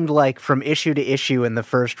seemed like from issue to issue in the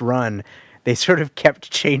first run, they sort of kept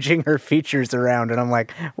changing her features around, and I'm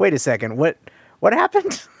like, wait a second, what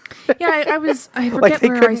happened? Yeah, I forget Like they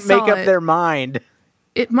where I couldn't saw make up it. their mind.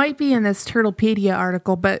 It might be in this Turtlepedia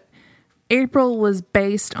article, but April was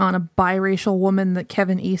based on a biracial woman that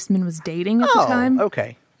Kevin Eastman was dating at the time.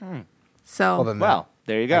 Okay. So, Well, then Well,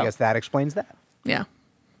 there you go. I guess that explains that. yeah.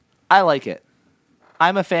 I like it.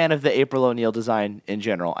 I'm a fan of the April O'Neil design in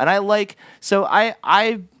general, and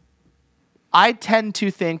I tend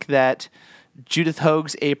to think that Judith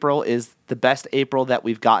Hoag's April is the best April that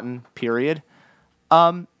we've gotten. Period.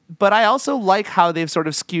 But I also like how they've sort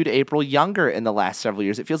of skewed April younger in the last several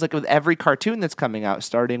years. It feels like with every cartoon that's coming out,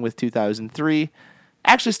 starting with 2003,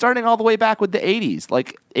 actually starting all the way back with the 80s.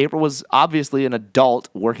 Like, April was obviously an adult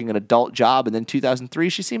working an adult job, and then 2003,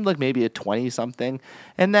 she seemed like maybe a 20-something.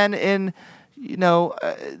 And then in, the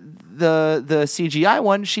CGI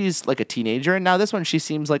one, she's like a teenager, and now this one, she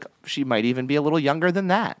seems like she might even be a little younger than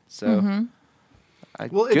that. So,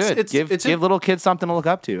 good. Give little kids something to look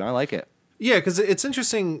up to. I like it. Yeah, because it's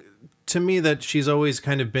interesting to me that she's always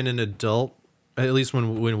kind of been an adult, at least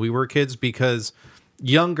when we were kids, because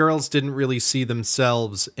young girls didn't really see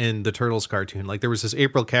themselves in the Turtles cartoon. Like, there was this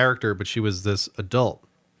April character, but she was this adult.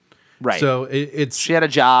 Right. So it's she had a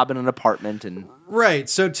job and an apartment and right.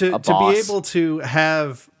 So to be able to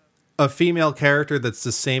have a female character that's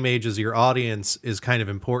the same age as your audience is kind of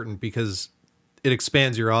important because it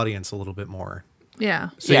expands your audience a little bit more. Yeah.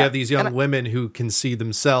 So you have these young women who can see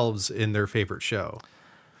themselves in their favorite show.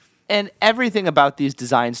 And everything about these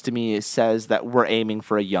designs to me says that we're aiming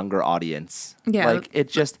for a younger audience. Yeah. Like, it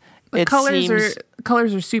just the it colors seems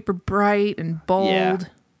colors are super bright and bold.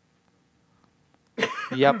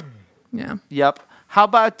 Yep. Yeah. Yep. How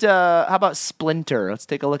about Splinter? Let's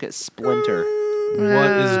take a look at Splinter.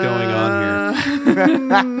 What is going on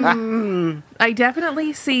here? I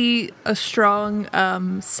definitely see a strong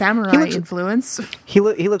samurai influence. He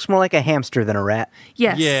looks more like a hamster than a rat.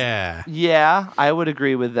 Yes. Yeah, I would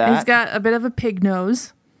agree with that. He's got a bit of a pig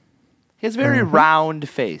nose. He has a very round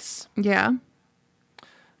face. Yeah.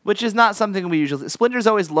 Which is not something we usually... Splinter's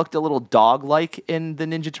always looked a little dog-like in the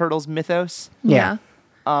Ninja Turtles mythos. Yeah.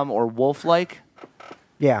 Or wolf-like.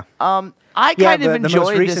 Yeah. I kind of enjoy the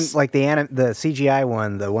most recent, this. like the CGI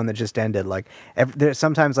one, the one that just ended. Like, there's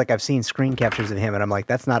sometimes, like I've seen screen captures of him, and I'm like,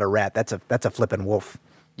 that's not a rat. That's a flippin' wolf.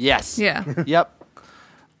 Yes. Yeah. Yep.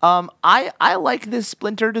 I like this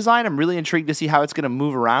Splinter design. I'm really intrigued to see how it's going to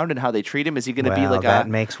move around and how they treat him. Is he going to be like that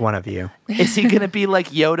makes one of you. Is he going to be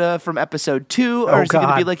like Yoda from episode 2, or is he going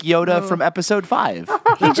to be like Yoda from episode 5?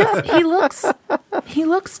 He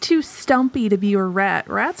looks too stumpy to be a rat.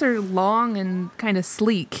 Rats are long and kind of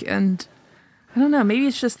sleek, and I don't know, maybe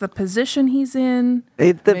it's just the position he's in.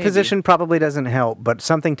 The position probably doesn't help, but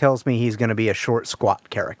something tells me he's going to be a short, squat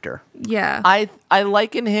character. Yeah. I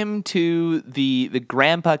liken him to the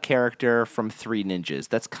grandpa character from Three Ninjas.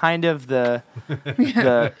 That's kind of the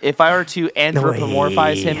if I were to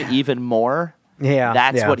anthropomorphize him even more,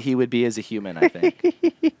 that's what he would be as a human, I think.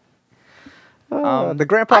 The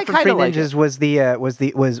grandpa from Three Ninjas was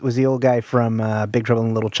the old guy from Big Trouble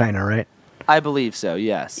in Little China, right? I believe so,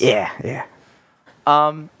 yes. Yeah.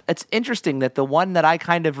 It's interesting that the one that I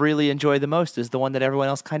kind of really enjoy the most is the one that everyone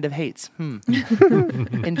else kind of hates.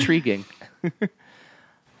 Intriguing.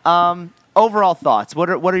 Overall thoughts. What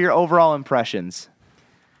are your overall impressions?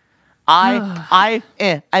 I'm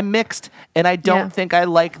mixed, and I don't think I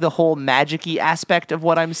like the whole magic-y aspect of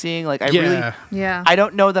what I'm seeing. Like, I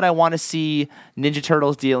don't know that I want to see Ninja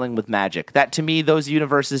Turtles dealing with magic. That, to me, those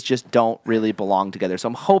universes just don't really belong together. So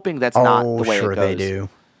I'm hoping that's not the way it goes. They do.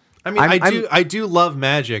 I mean, I do love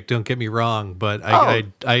magic. Don't get me wrong, but I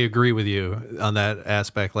agree with you on that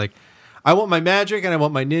aspect. Like, I want my magic and I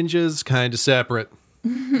want my ninjas kind of separate.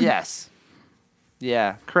 Yes.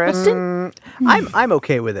 Yeah, Chris. I'm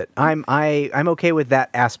okay with it. I'm okay with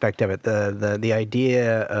that aspect of it. The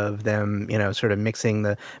idea of them, sort of mixing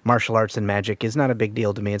the martial arts and magic is not a big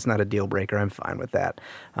deal to me. It's not a deal breaker. I'm fine with that.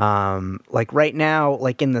 Like right now,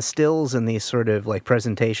 like in the stills and these sort of like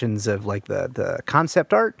presentations of like the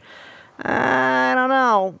concept art, I don't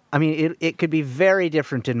know. I mean, it could be very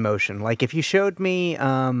different in motion. Like if you showed me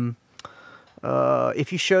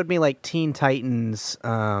like Teen Titans,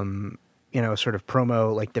 sort of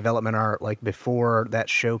promo, like development art, like before that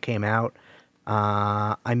show came out,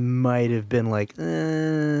 I might have been like, I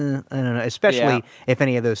don't know, especially if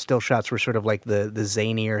any of those still shots were sort of like the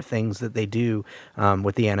zanier things that they do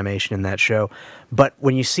with the animation in that show. But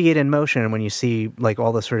when you see it in motion and when you see like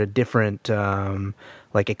all the sort of different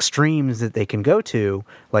like extremes that they can go to,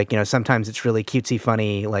 like, sometimes it's really cutesy,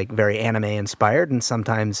 funny, like very anime inspired, and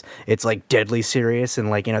sometimes it's like deadly serious and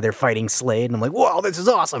like, they're fighting Slade and I'm like, whoa, this is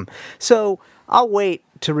awesome. So I'll wait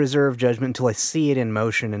to reserve judgment until I see it in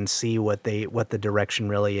motion and see what the direction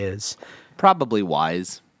really is. Probably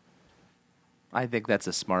wise. I think that's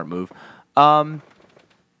a smart move. Adam,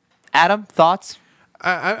 thoughts?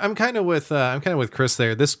 I'm kind of with Chris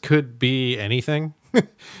there. This could be anything.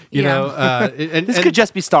 This could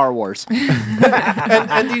just be Star Wars.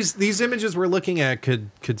 and these images we're looking at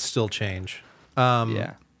could still change.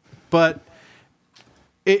 But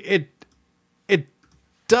it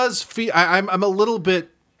does feel. I'm a little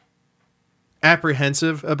bit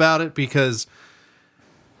apprehensive about it because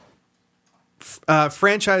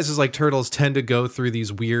franchises like Turtles tend to go through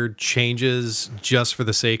these weird changes just for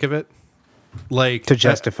the sake of it, like to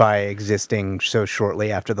justify existing so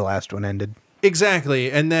shortly after the last one ended.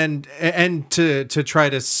 Exactly, and then to try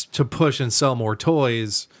to push and sell more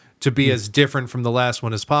toys to be as different from the last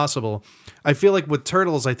one as possible. I feel like with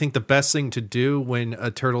Turtles, I think the best thing to do when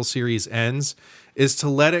a Turtle series ends is to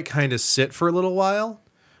let it kind of sit for a little while.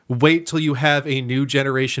 Wait till you have a new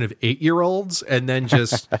generation of 8-year-olds and then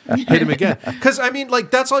just hit them again. Because, I mean,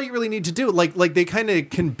 like, that's all you really need to do. Like they kind of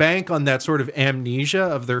can bank on that sort of amnesia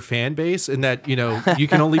of their fan base and that, you know, you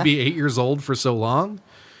can only be 8 years old for so long.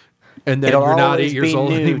 And then you're not 8 years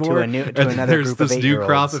old anymore. To another there's group this of new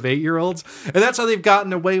crop of 8-year-olds. And that's how they've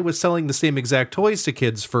gotten away with selling the same exact toys to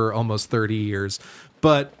kids for almost 30 years.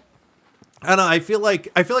 But I don't know, I feel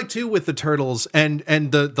like too with the Turtles and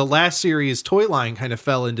the last series toy line kind of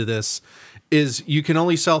fell into this, is you can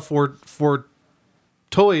only sell for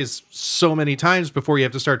toys so many times before you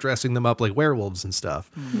have to start dressing them up like werewolves and stuff.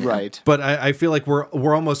 Right. But I feel like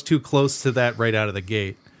we're almost too close to that right out of the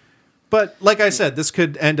gate. But like I said, this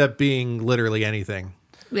could end up being literally anything.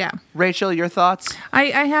 Yeah. Rachel, your thoughts? I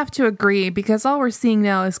have to agree, because all we're seeing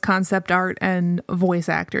now is concept art and voice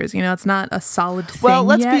actors. You know, it's not a solid thing.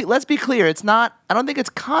 Well, yet. let's be clear. It's not. I don't think it's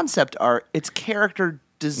concept art. It's character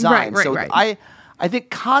design. Right. I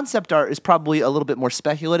think concept art is probably a little bit more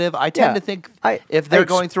speculative. I tend to think if they're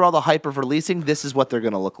going through all the hype of releasing, this is what they're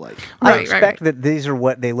going to look like. I expect that these are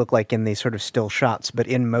what they look like in these sort of still shots, but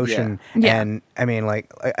in motion. Yeah. And I mean,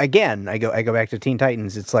 like, again, I go back to Teen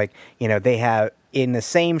Titans. It's like, you know, they have in the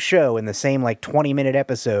same show, in the same like 20-minute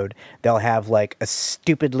episode, they'll have like a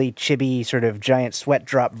stupidly chibi sort of giant sweat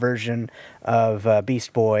drop version of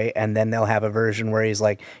Beast Boy, and then they'll have a version where he's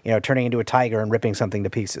like, you know, turning into a tiger and ripping something to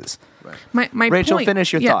pieces. Right. My Rachel, point,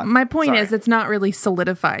 finish your thought. My point Sorry. is, it's not really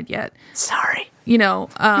solidified yet. Sorry. You know,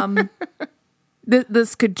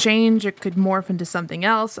 this could change. It could morph into something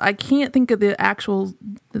else. I can't think of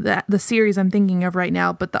the series I'm thinking of right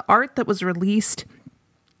now, but the art that was released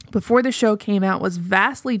before the show came out was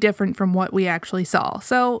vastly different from what we actually saw.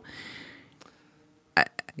 So,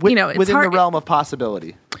 you know, it's within hard, the realm of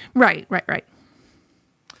possibility. Right. Cool.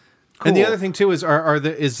 And the other thing too is,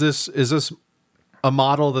 is this a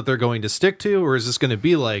model that they're going to stick to, or is this going to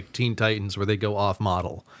be like Teen Titans where they go off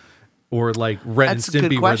model, or like Ren and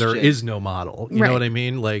Stimpy where there is no model? You know what I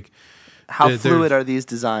mean? Like, how fluid are these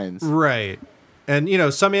designs? Right. And, you know,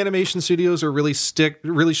 some animation studios are really strict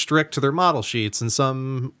to their model sheets, and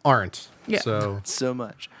some aren't. Yeah. So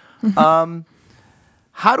much.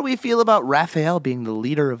 How do we feel about Raphael being the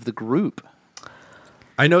leader of the group?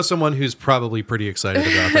 I know someone who's probably pretty excited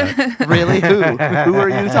about that. Really? Who? Who are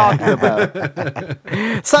you talking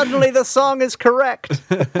about? Suddenly the song is correct.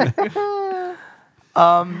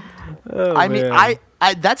 I mean,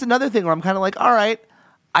 that's another thing where I'm kind of like, all right,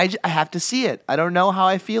 I have to see it. I don't know how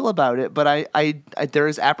I feel about it, but I there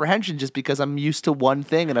is apprehension just because I'm used to one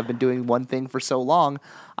thing and I've been doing one thing for so long.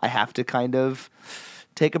 I have to kind of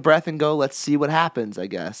take a breath and go, let's see what happens, I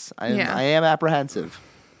guess. I am apprehensive.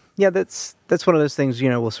 Yeah, that's one of those things, you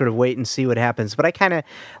know, we'll sort of wait and see what happens. But I kind of,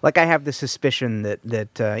 like, I have the suspicion that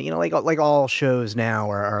you know, like all shows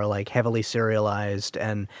now are like heavily serialized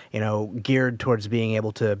and, you know, geared towards being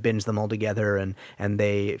able to binge them all together. And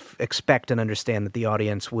they expect and understand that the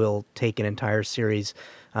audience will take an entire series,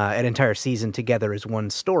 an entire season together as one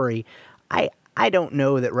story. I don't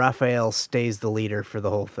know that Raphael stays the leader for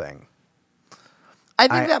the whole thing. I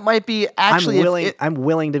think that might be actually. I'm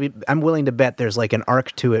willing to bet there's like an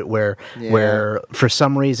arc to it where for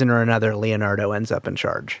some reason or another Leonardo ends up in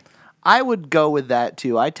charge. I would go with that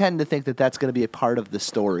too. I tend to think that that's going to be a part of the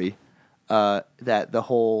story. That the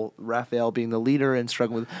whole Raphael being the leader and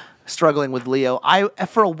struggling with Leo. I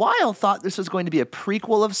for a while thought this was going to be a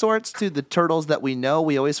prequel of sorts to the Turtles that we know.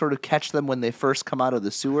 We always sort of catch them when they first come out of the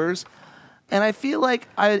sewers, and I feel like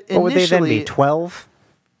what would they then be, 12?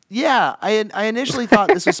 Yeah, I initially thought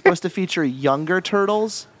this was supposed to feature younger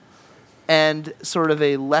Turtles and sort of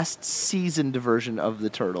a less seasoned version of the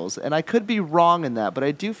Turtles. And I could be wrong in that, but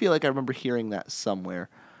I do feel like I remember hearing that somewhere.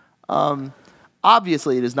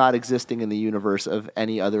 Obviously, it is not existing in the universe of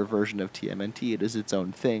any other version of TMNT. It is its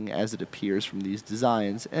own thing as it appears from these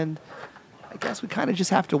designs. And I guess we kind of just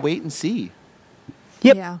have to wait and see.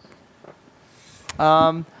 Yep.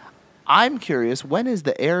 Yeah. I'm curious, when is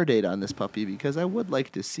the air date on this puppy? Because I would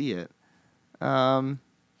like to see it. No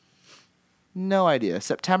idea.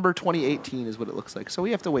 September 2018 is what it looks like. So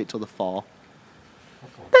we have to wait till the fall.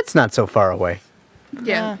 That's not so far away.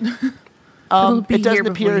 Yeah. It doesn't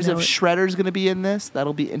appear as if Shredder's going to be in this.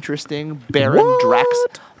 That'll be interesting. Baron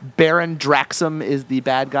Draxum is the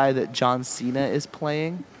bad guy that John Cena is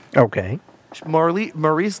playing. Okay.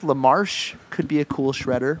 Maurice LaMarche could be a cool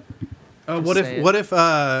Shredder. What if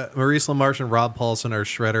Maurice LaMarche and Rob Paulson are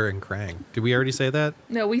Shredder and Krang? Did we already say that?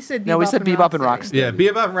 No, we said Bebop, No, we said Bebop and Rocksteady. Yeah,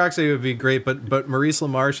 Bebop and Rocksteady would be great, but Maurice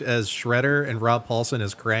LaMarche as Shredder and Rob Paulson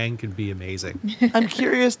as Krang could be amazing. I'm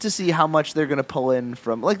curious to see how much they're going to pull in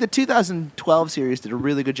from... Like, the 2012 series did a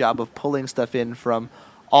really good job of pulling stuff in from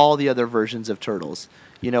all the other versions of Turtles.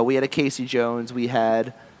 You know, we had a Casey Jones, we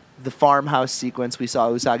had the farmhouse sequence, we saw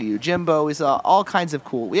Usagi Yojimbo, we saw all kinds of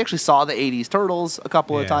cool... We actually saw the 80s Turtles a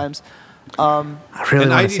couple of times. I really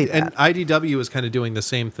want to see that. And IDW is kind of doing the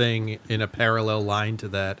same thing in a parallel line to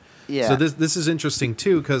that. Yeah. So this is interesting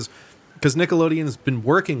too, because Nickelodeon has been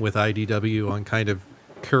working with IDW on kind of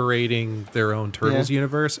curating their own Turtles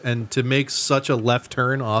universe, and to make such a left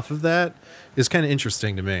turn off of that is kind of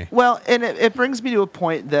interesting to me. Well, and it brings me to a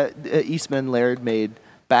point that Eastman and Laird made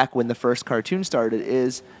back when the first cartoon started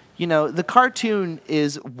is, you know, the cartoon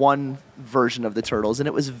is one version of the Turtles, and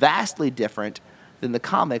it was vastly different than the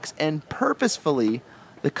comics, and purposefully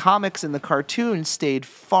the comics and the cartoon stayed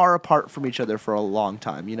far apart from each other for a long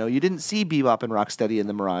time. You know, you didn't see Bebop and Rocksteady in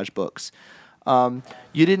the Mirage books. You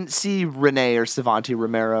didn't see Renee or Savanti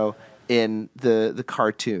Romero in the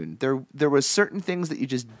cartoon. There was certain things that you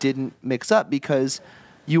just didn't mix up because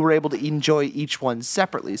you were able to enjoy each one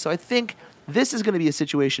separately. So I think this is going to be a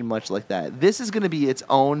situation much like that. This is going to be its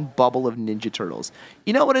own bubble of Ninja Turtles.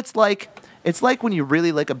 You know what it's like? It's like when you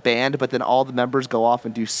really like a band, but then all the members go off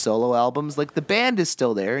and do solo albums. Like, the band is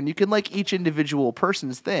still there, and you can like each individual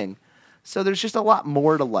person's thing. So there's just a lot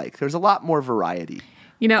more to like. There's a lot more variety.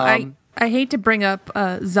 You know, I hate to bring up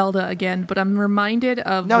Zelda again, but I'm reminded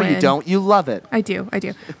of No, you don't. You love it. I do.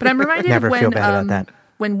 But I'm reminded Never of feel bad about that.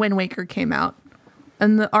 when Wind Waker came out,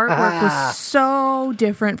 and the artwork was so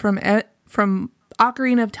different from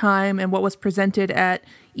Ocarina of Time and what was presented at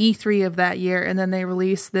E3 of that year, and then they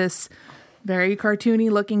released this very cartoony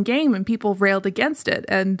looking game, and people railed against it,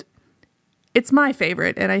 and it's my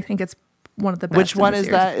favorite, and I think it's one of the best. Which one is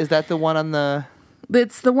series. that? Is that the one on the...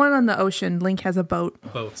 It's the one on the ocean. Link has a boat.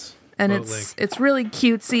 Boats. And Boat it's really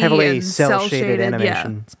cutesy Heavily and cel-shaded cel-shaded.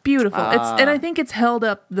 animation. Yeah, it's beautiful. And I think it's held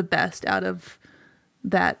up the best out of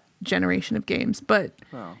that generation of games. But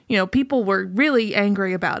you know, people were really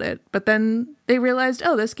angry about it, but then they realized,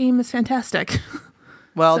 oh, this game is fantastic.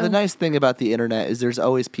 Well, the nice thing about the internet is there's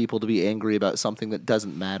always people to be angry about something that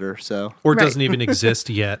doesn't matter. So or doesn't even exist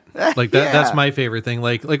yet. Like that. Yeah. That's my favorite thing.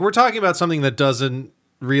 Like we're talking about something that doesn't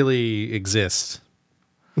really exist.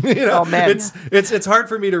 You know, oh man, it's hard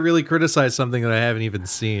for me to really criticize something that I haven't even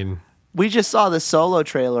seen. We just saw the Solo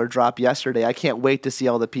trailer drop yesterday. I can't wait to see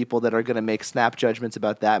all the people that are going to make snap judgments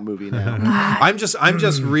about that movie now. I'm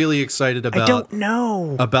just really excited about. I don't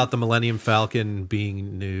know about the Millennium Falcon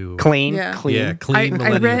being new, clean. Yeah, clean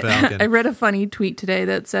Millennium Falcon. I read a funny tweet today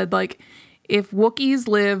that said, like, if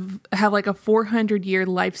Wookiees have like a 400-year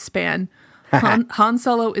lifespan, Han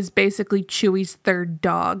Solo is basically Chewie's third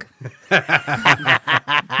dog.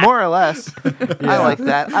 More or less. I like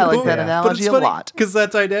that. I like that analogy a lot. Because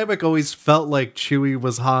that dynamic always felt like Chewie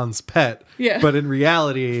was Han's pet. Yeah. But in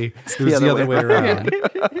reality, it was the other way around.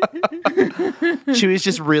 Chewie's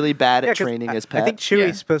just really bad at training his pet. I think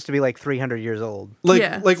Chewie's supposed to be like 300 years old. Like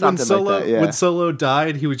when Solo like that, when Solo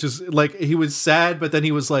died, he was just like, he was sad, but then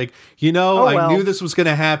he was like, you know, I knew this was going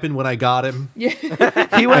to happen when I got him. Yeah.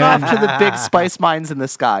 He went off to the big spice mines in the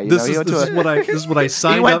sky. This is what I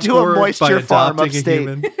signed he went up to for a moisture by farm adopting a upstate.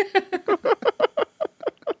 human.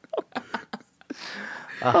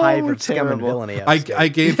 A hive of scum and terrible. villainy.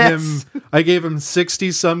 I gave him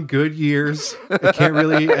 60 some good years. I can't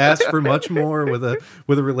really ask for much more with a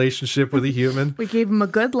relationship with a human. We gave him a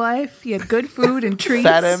good life. He had good food and treats.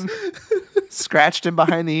 Fed him, scratched him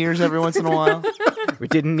behind the ears every once in a while. We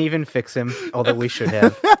didn't even fix him, although we should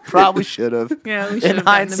have. Probably should have. Yeah, we should In have.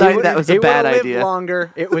 hindsight, that was a bad lived idea.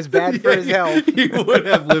 longer. It was bad for his health. He would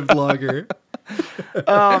have lived longer.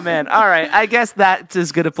 Oh man! All right, I guess that's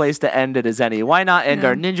as good a place to end it as any. Why not end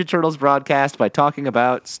our Ninja Turtles broadcast by talking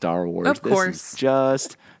about Star Wars? Of course. This is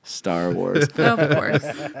just Star Wars. Of course.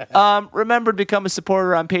 Remember to become a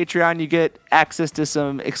supporter on Patreon. You get access to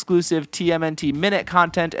some exclusive TMNT Minute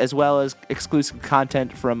content as well as exclusive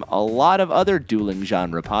content from a lot of other dueling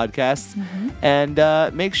genre podcasts. Mm-hmm.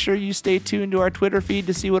 And make sure you stay tuned to our Twitter feed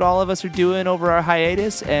to see what all of us are doing over our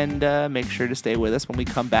hiatus. And make sure to stay with us when we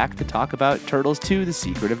come back to talk about Turtles 2, The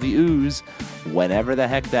Secret of the Ooze, whenever the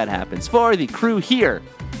heck that happens. For the crew here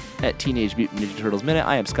at Teenage Mutant Ninja Turtles Minute,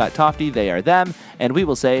 I am Scott Tofty. They are them. And we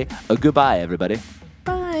will say goodbye, everybody.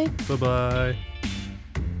 Bye. Bye-bye.